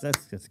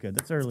 That's good.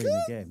 That's early in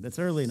the game. That's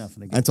early enough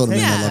in the game. I told him I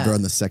Yeah. loved her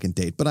on the second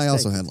date, but I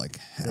also had like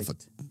half a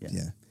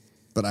Yeah.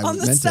 But I On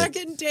the meant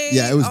second date?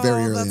 Yeah, it was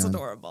very early that's on.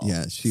 adorable.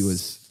 Yeah,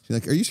 she's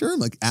like, "Are you sure?" I'm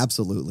like,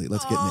 "Absolutely.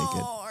 Let's get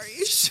naked." Oh, are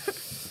you sure?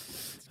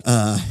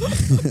 Wow,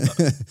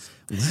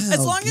 As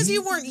long as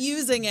you weren't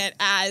using it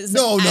as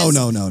No.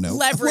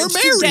 leverage We're to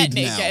get married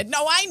now. naked.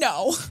 No, I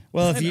know.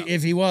 Well,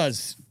 if he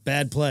was,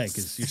 bad play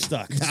because you're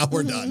stuck. Now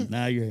we're done.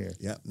 Now you're here.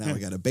 Yep. Now we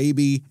got a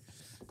baby,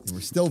 and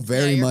we're still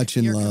very you're- much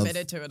in you're love.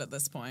 committed to it at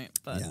this point.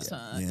 But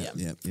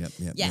Yep.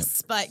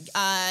 yes, but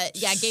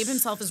Gabe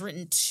himself has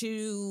written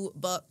 2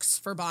 books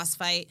for Boss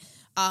Fight.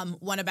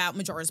 One about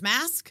Majora's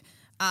Mask,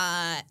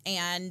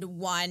 and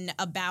one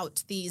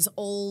about these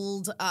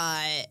old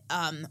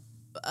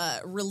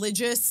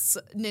religious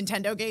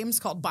Nintendo games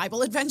called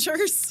Bible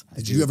Adventures.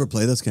 Did you ever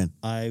play this, Ken?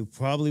 I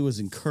probably was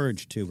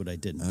encouraged to, but I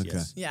didn't. Okay.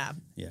 Yes. Yeah.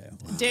 Yeah.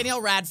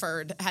 Danielle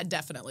Radford had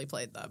definitely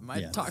played them. I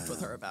Yeah. talked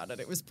with her about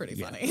it. It was pretty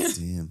funny.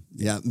 Damn.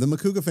 Yeah, the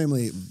Makuga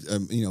family,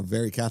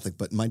 very Catholic,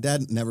 but my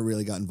dad never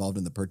really got involved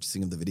in the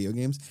purchasing of the video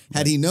games.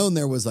 Had he known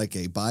there was like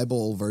a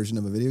Bible version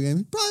of a video game,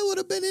 he probably would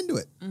have been into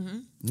it. Mm-hmm.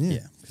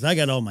 Yeah. Because I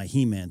got all my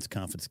He-Mans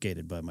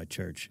confiscated by my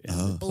church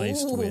and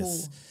replaced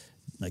with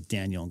like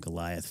Daniel and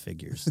Goliath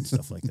figures and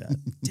stuff like that.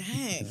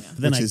 Dang. But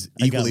then Which is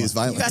I got equally as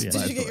one. violent. Did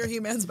you get your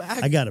He-Mans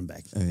back? I got him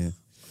back. Oh, yeah.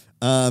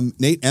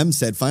 Nate M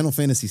said Final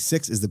Fantasy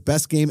VI is the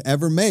best game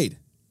ever made.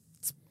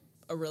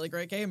 A really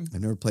great game.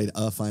 I've never played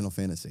a Final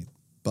Fantasy,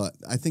 but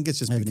I think it's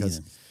just I haven't because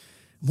either.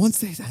 once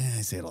they,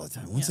 I say it all the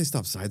time, once they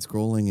stopped side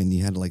scrolling and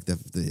you had like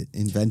the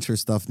adventure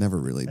stuff, never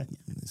really,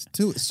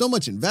 it's so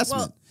much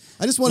investment.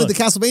 I just wanted Look,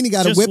 the Castlevania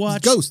guy to just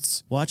whip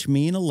ghosts. Watch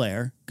me and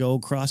Alaire go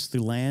across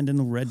the land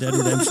in Red Dead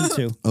Redemption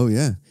 2, Oh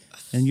yeah,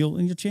 and you'll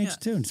change the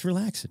tune. It's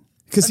relaxing.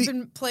 because I've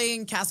been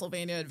playing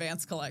Castlevania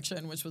Advanced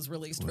Collection, which was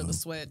released for the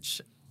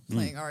Switch.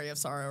 Playing Aria of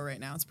Sorrow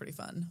right now. It's pretty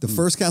fun. the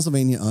first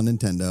Castlevania on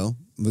Nintendo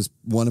was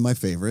one of my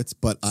favorites,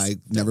 but I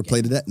never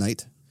played it at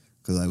night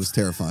because I was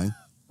terrifying.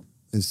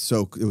 It was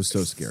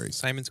so scary.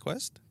 Simon's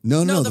Quest?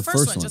 No, No, the the first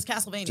first one, just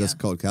Castlevania. just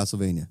called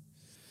Castlevania,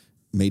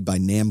 made by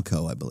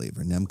Namco, I believe,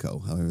 or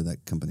Nemco, however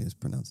that company is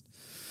pronounced.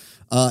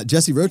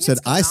 Jesse Roach said,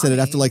 it's "I said it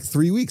Konami. after like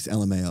 3 weeks."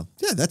 LMAO.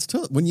 Yeah, that's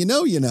when you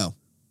know, you know.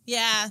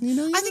 Yeah,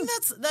 you I think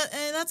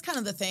that's kind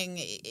of the thing.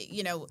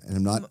 And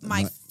I'm not- my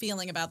I'm not-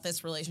 feeling about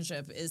this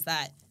relationship is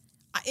that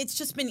it's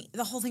just been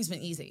the whole thing's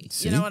been easy.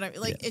 See? You know what I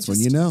mean? Like That's it's when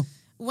just you know.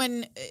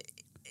 when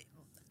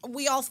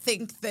we all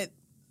think that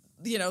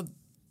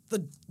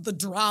the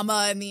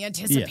drama and the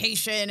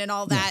anticipation and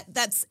all that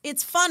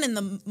it's fun in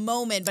the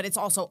moment, but it's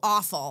also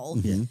awful.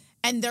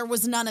 And there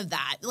was none of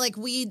that. Like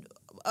we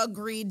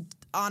agreed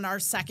on our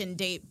second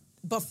date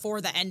before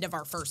the end of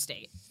our first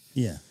date.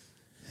 Yeah.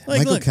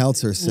 Michael look,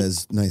 Kautzer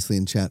says nicely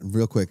in chat,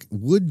 real quick,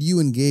 would you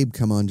and Gabe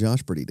come on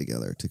Josh Birdie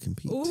together to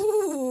compete?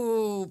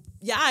 Ooh,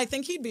 yeah, I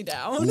think he'd be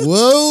down.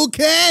 Whoa, I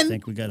Ken!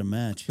 think we got a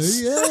match.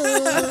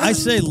 Yeah. I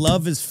say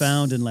love is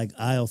found in like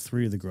aisle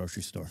 3 of the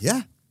grocery store.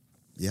 Yeah.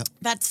 Yep.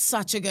 That's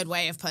such a good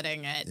way of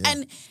putting it.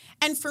 Yeah.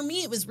 And for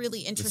me, it was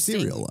really interesting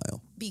cereal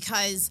aisle.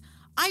 because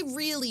I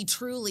really,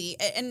 truly,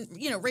 and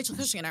Rachel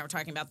Cushing and I were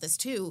talking about this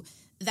too,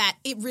 that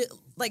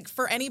like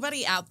for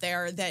anybody out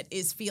there that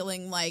is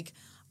feeling like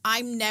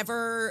I'm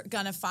never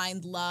gonna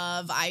find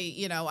love,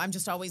 I'm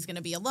just always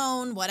gonna be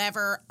alone,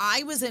 whatever.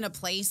 I was in a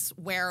place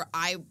where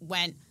I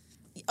went,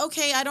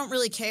 okay, I don't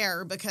really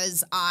care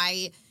because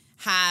I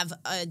have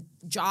a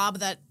job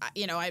that,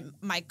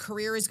 my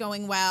career is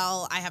going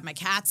well. I have my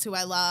cats who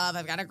I love.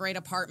 I've got a great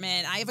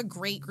apartment. I have a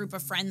great group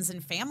of friends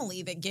and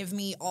family that give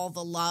me all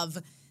the love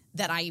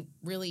that I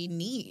really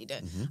need.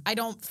 Mm-hmm. I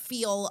don't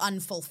feel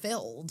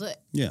unfulfilled.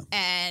 Yeah.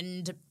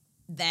 And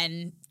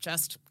then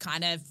just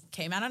kind of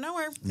came out of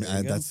nowhere.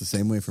 That's the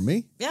same way for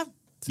me. Yeah.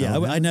 Yeah,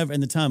 I never,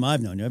 in the time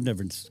I've known you, I've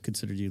never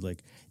considered you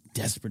like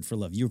desperate for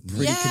love. You're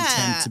pretty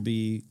content to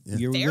be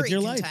you're with Very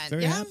your life, content,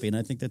 very yeah. happy, and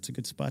I think that's a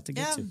good spot to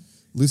get Yeah. to.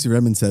 Lucy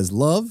Redmond says,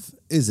 love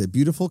is a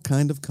beautiful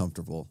kind of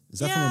comfortable. Is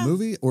that from Yeah. a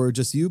movie or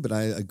just you? But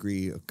I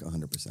agree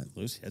 100%.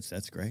 Lucy,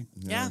 that's great.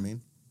 You know Yeah. what I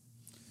mean?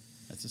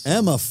 That's a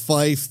Emma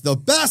Fife, the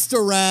best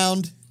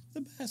around.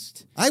 the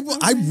best.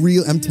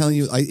 I'm telling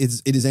you,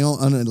 it is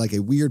on like a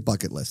weird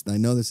bucket list. And I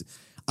know this.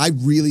 I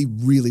really,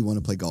 really want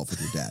to play golf with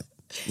your dad.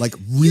 Like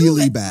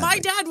really bad. My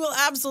dad will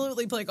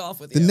absolutely play golf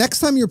with The you. next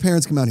time your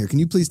parents come out here, can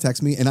you please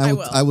text me? And I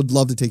will. I would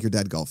love to take your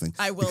dad golfing.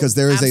 I will, because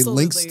there is a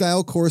absolutely. link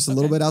style course a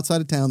little bit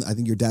outside of town that I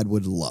think your dad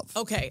would love.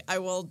 Okay, I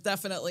will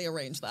definitely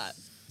arrange that.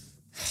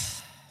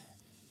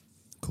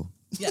 Cool.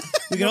 Yeah.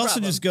 We could also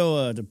just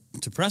go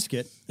to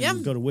Prescott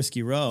and go to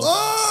Whiskey Row.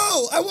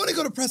 Oh, I want to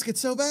go to Prescott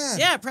so bad.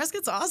 Yeah,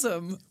 Prescott's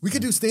awesome. We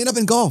could do stand up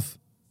and golf.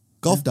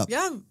 Golfed up.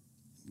 Yeah.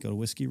 Go to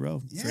Whiskey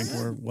Row. Drink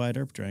where Wyatt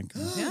Earp drank.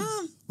 Yeah.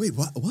 Wait,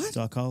 what?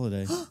 Doc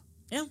Holliday.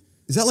 Yeah.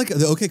 Is that like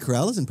the OK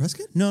Corral is in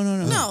Prescott? No.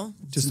 No.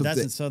 Just That's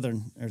in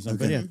southern Arizona.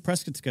 But yeah,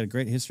 Prescott's got a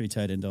great history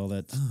tied into all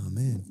that. Oh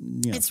man.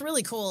 You know. It's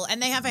really cool.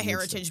 And they have a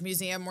heritage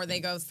museum where they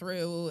go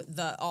through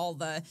all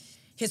the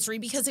history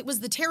because it was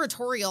the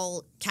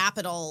territorial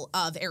capital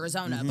of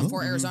Arizona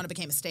before Arizona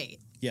became a state.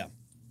 Yeah.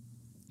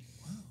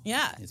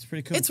 Yeah. It's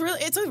pretty cool. It's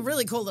a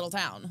really cool little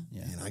town.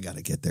 Yeah. Man, I got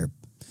to get there.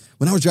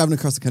 When I was driving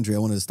across the country, I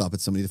wanted to stop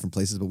at so many different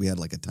places, but we had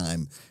like a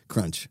time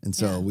crunch. And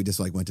so we just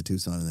like went to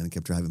Tucson and then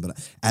kept driving. But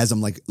as I'm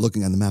like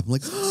looking on the map, I'm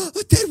like, oh,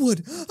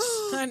 Deadwood.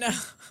 Oh, I know. oh man.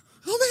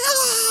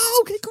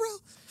 Oh, OK Corral.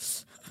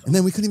 And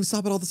then we couldn't even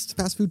stop at all the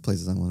fast food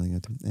places I wanted to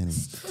get to.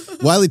 Anyway.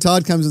 Wiley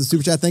Todd comes with the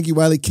super chat. Thank you,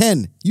 Wiley.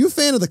 Ken, you a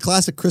fan of the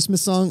classic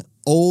Christmas song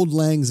Old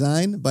Lang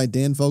Syne by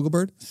Dan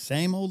Fogelberg?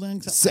 Same Old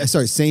Lang Syne?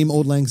 Sorry, Same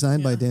Old Lang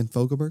Syne by Dan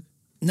Fogelberg?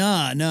 No,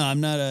 I'm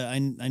not I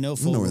know I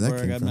don't know where that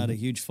Fogelberg. came I'm from. not a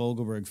huge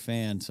Fogelberg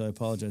fan, so I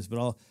apologize.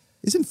 But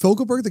Isn't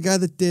Fogelberg the guy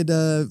that did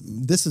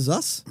This Is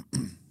Us?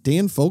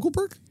 Dan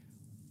Fogelberg?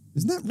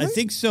 Isn't that right? I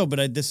think so,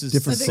 but this is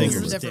Different the singer.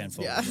 singer was Different-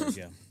 Dan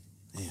Fogelberg.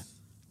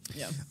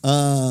 Yeah.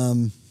 Yeah.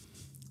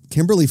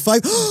 Kimberly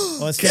Fife. Oh,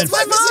 that's Kim Dan.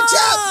 Fife is in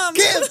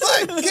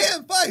chat.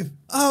 Kim Fife.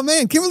 Oh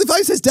man, Kimberly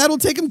Fife says Dad will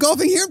take him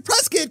golfing here in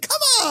Prescott.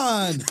 Come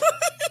on.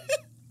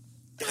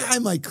 I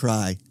might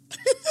cry.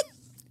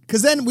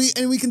 Because then we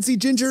can see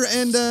Ginger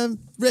and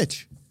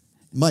Rich,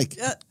 Mike,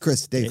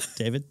 Chris, Dave,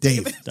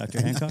 Dave,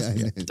 Dr. Hancock.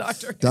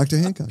 Dr.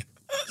 Hancock.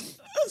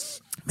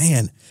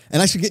 Man,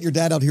 and I should get your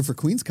dad out here for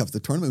Queen's Cup,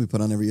 the tournament we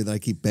put on every year that I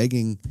keep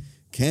begging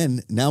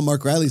Ken. Now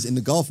Mark Riley's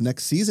into golf.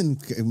 Next season,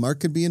 Mark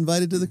could be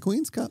invited to the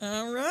Queen's Cup.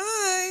 All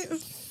right.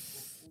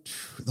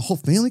 The whole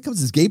family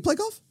comes. Does Gabe play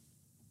golf?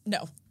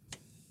 No.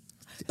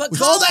 But With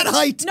Colin, all that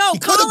height, no, he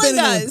could have Colin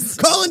been does.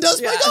 Colin does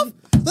play Yeah. golf?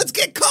 Let's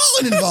get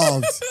Colin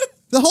involved.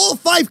 The whole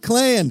Fife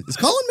clan. Is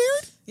Colin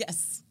married?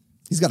 Yes.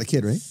 He's got a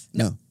kid, right?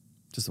 No.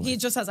 Just a He wife.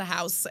 just has a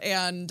house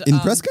and In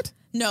Prescott?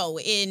 No,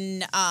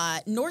 in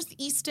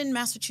northeastern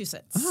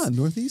Massachusetts. Ah,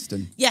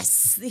 Northeastern.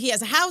 Yes, he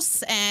has a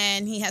house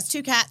and he has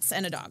 2 cats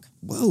and a dog.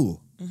 Whoa.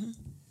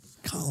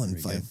 Colin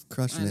Fife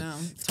crushing I it. know.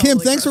 Kim,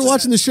 Totally thanks for crushing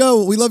watching it. the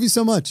show. We love you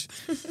so much.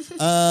 Thanks,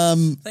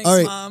 All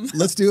right, Mom.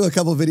 let's do a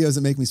couple of videos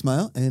that make me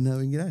smile, and we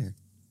can get out of here.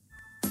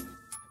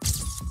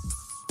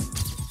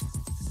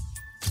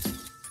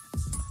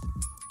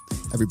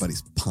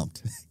 Everybody's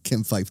pumped.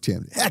 Kim Fife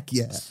champion. Heck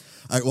yeah.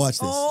 All right, watch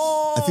this.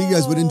 I think you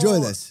guys would enjoy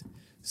this.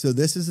 So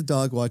this is a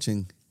dog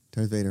watching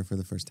Darth Vader for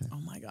the first time. Oh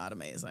my God,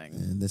 amazing.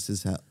 And this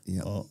is how,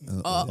 Oh.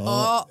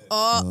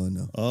 oh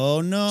no.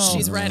 Oh no.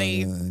 She's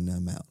ready. No,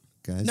 I'm out.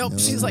 Guys, Nope, no,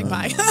 she's no, like, no,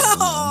 bye.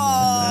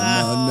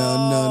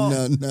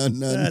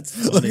 No. That's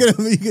Look funny. at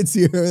him. You can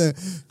see her there.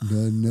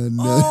 No.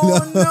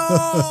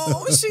 Oh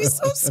no, she's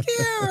so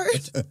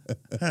scared.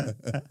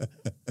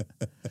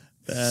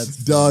 That's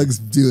Dogs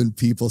doing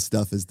people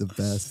stuff is the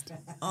best.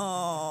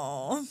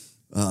 Oh.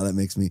 Oh, that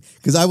makes me...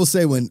 Because I will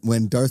say,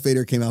 when Darth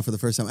Vader came out for the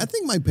first time, I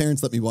think my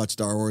parents let me watch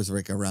Star Wars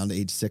like around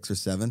age 6 or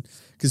 7.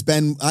 Because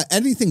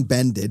anything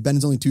Ben did, Ben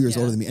is only 2 years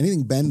older than me,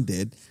 anything Ben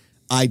did,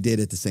 I did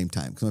at the same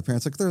time. Because my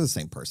parents, like, they're the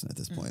same person at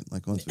this point.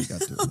 Like, once we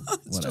got to it,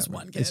 whatever. just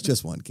one kid. It's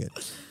just one kid.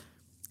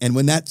 And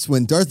when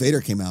Darth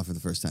Vader came out for the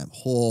first time,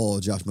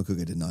 Josh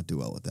McCouga did not do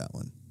well with that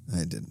one. I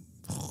didn't.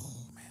 Oh,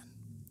 man.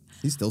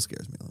 He still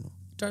scares me a little.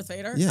 Darth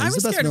Vader? Yeah, I he's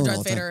was the best scared of villain of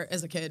all Darth time. Vader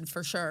as a kid,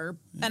 for sure.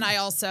 And I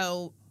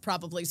also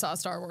probably saw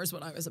Star Wars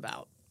when I was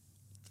about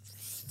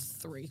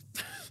 3.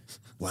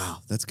 Wow,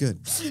 that's good.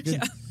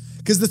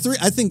 Because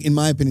I think, in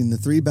my opinion, the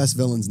 3 best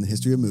villains in the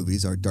history of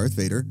movies are Darth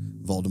Vader,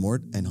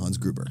 Voldemort, and Hans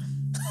Gruber.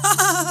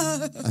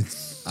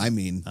 I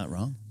mean, not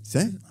wrong.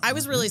 say? I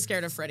was really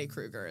scared of Freddy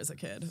Krueger as a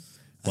kid.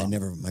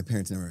 My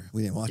parents never,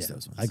 we didn't watch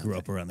those ones. I grew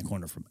up around the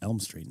corner from Elm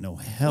Street. No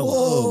hell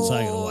was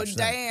I going to watch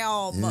that.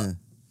 Damn.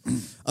 Yeah.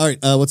 All right,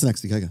 what's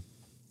next, Ikaika?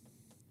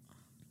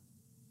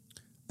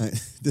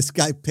 This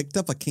guy picked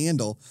up a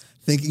candle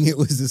thinking it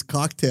was his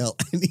cocktail,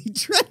 and he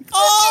drank the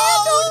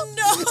Oh, candle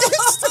no.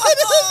 instead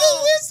of the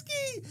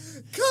whiskey.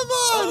 Come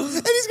on. And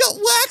he's got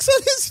wax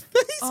on his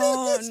face.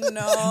 Oh, The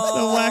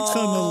no. wax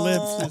on the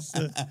lips.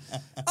 Is,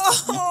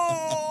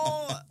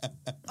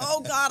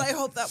 Oh, God, I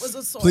hope that was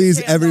a soy Please,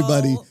 candle.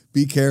 everybody,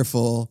 be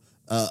careful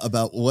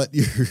about what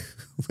you're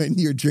when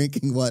you're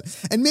drinking what.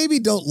 And maybe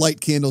don't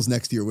light candles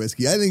next to your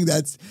whiskey. I think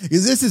because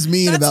this is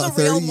me in That's about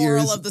 30 years. the real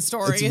moral of the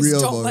story It's is real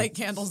don't moral. light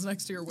candles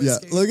next to your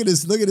whiskey. Yeah, look at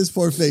his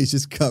poor face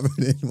just covered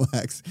in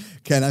wax.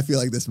 Ken, I feel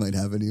like this might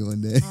happen to you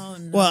one day. Oh,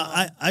 no. Well,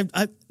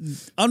 I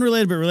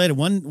unrelated but related.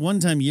 One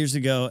time years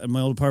ago at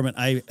my old apartment,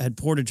 I had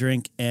poured a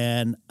drink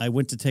and I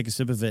went to take a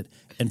sip of it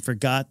and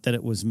forgot that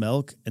it was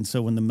milk. And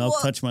so when the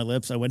milk touched my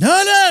lips, I went, oh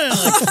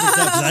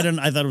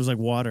no! I thought it was like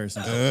water or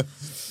something.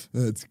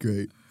 That's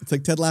great. It's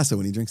like Ted Lasso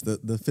when he drinks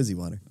the fizzy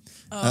water.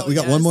 Oh, We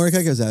got one more,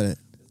 Kek? Is that it?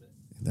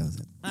 That was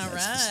it. All right.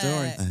 the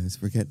story. I always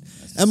forget.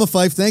 Emma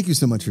Fife, thank you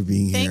so much for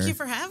being here. Thank you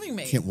for having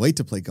me. Can't wait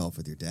to play golf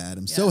with your dad.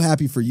 I'm so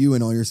happy for you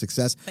and all your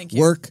success. Thank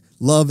you. Work,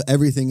 love,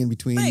 everything in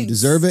between. You Thanks.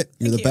 deserve it.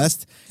 You're Thank the you.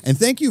 best. And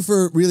thank you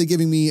for really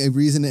giving me a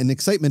reason and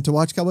excitement to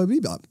watch Cowboy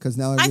Bebop because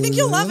now I think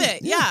you'll really love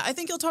it. Yeah, I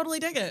think you'll totally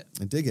dig it.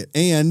 I dig it.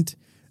 And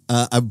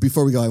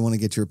before we go, I want to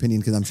get your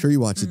opinion because I'm sure you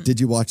watched it. Did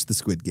you watch the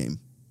Squid Game?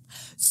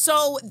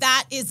 So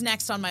that is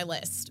next on my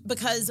list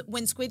because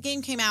when Squid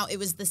Game came out, it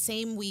was the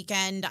same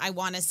weekend, I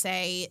want to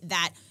say,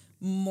 that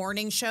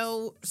Morning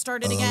Show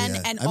started again.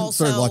 Yeah. And I haven't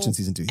also started watching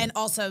season 2 yet. And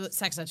also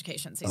Sex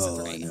Education season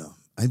 3. I know.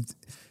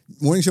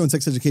 Morning Show and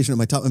Sex Education are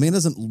my top. Amanda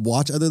doesn't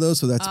watch other of those,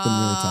 so that's been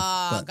really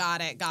tough. But Got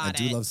it. I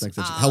do love Sex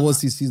Education. How was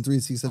season 3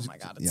 of Sex Education? Oh my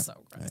God, it's so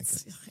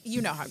good.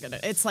 You know how good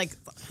it is. It's like,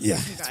 Yeah,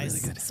 you it's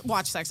guys really good.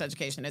 watch Sex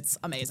Education. It's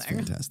amazing.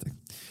 Fantastic.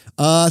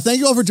 Thank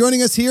you all for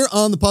joining us here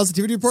on the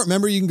Positivity Report.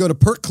 Remember, you can go to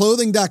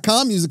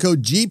perkclothing.com, use the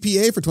code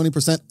GPA for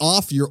 20%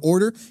 off your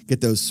order. Get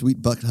those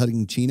sweet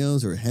butt-hugging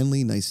chinos or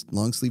Henley, nice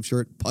long sleeve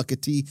shirt,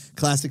 pucket tee,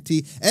 classic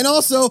tee. And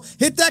also,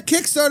 hit that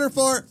Kickstarter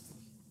for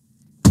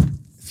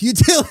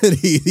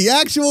Futility, the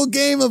actual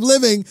game of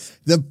living.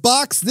 The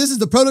box, this is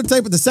the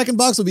prototype, but the second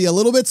box will be a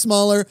little bit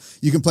smaller.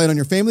 You can play it on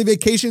your family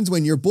vacations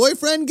when your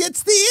boyfriend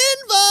gets the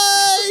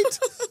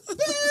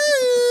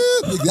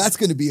invite. That's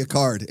going to be a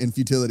card in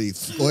Futility.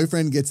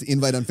 Boyfriend gets the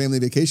invite on family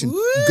vacation.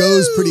 Woo!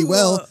 Goes pretty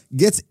well.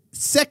 Gets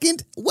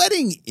second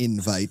wedding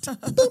invite.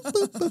 Boop,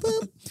 boop, boop,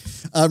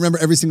 boop. Remember,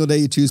 every single day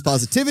you choose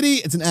positivity.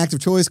 It's an active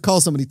choice. Call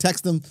somebody,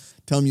 text them,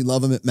 tell them you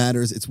love them. It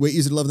matters. It's way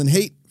easier to love than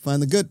hate.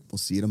 Find the good. We'll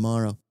see you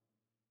tomorrow.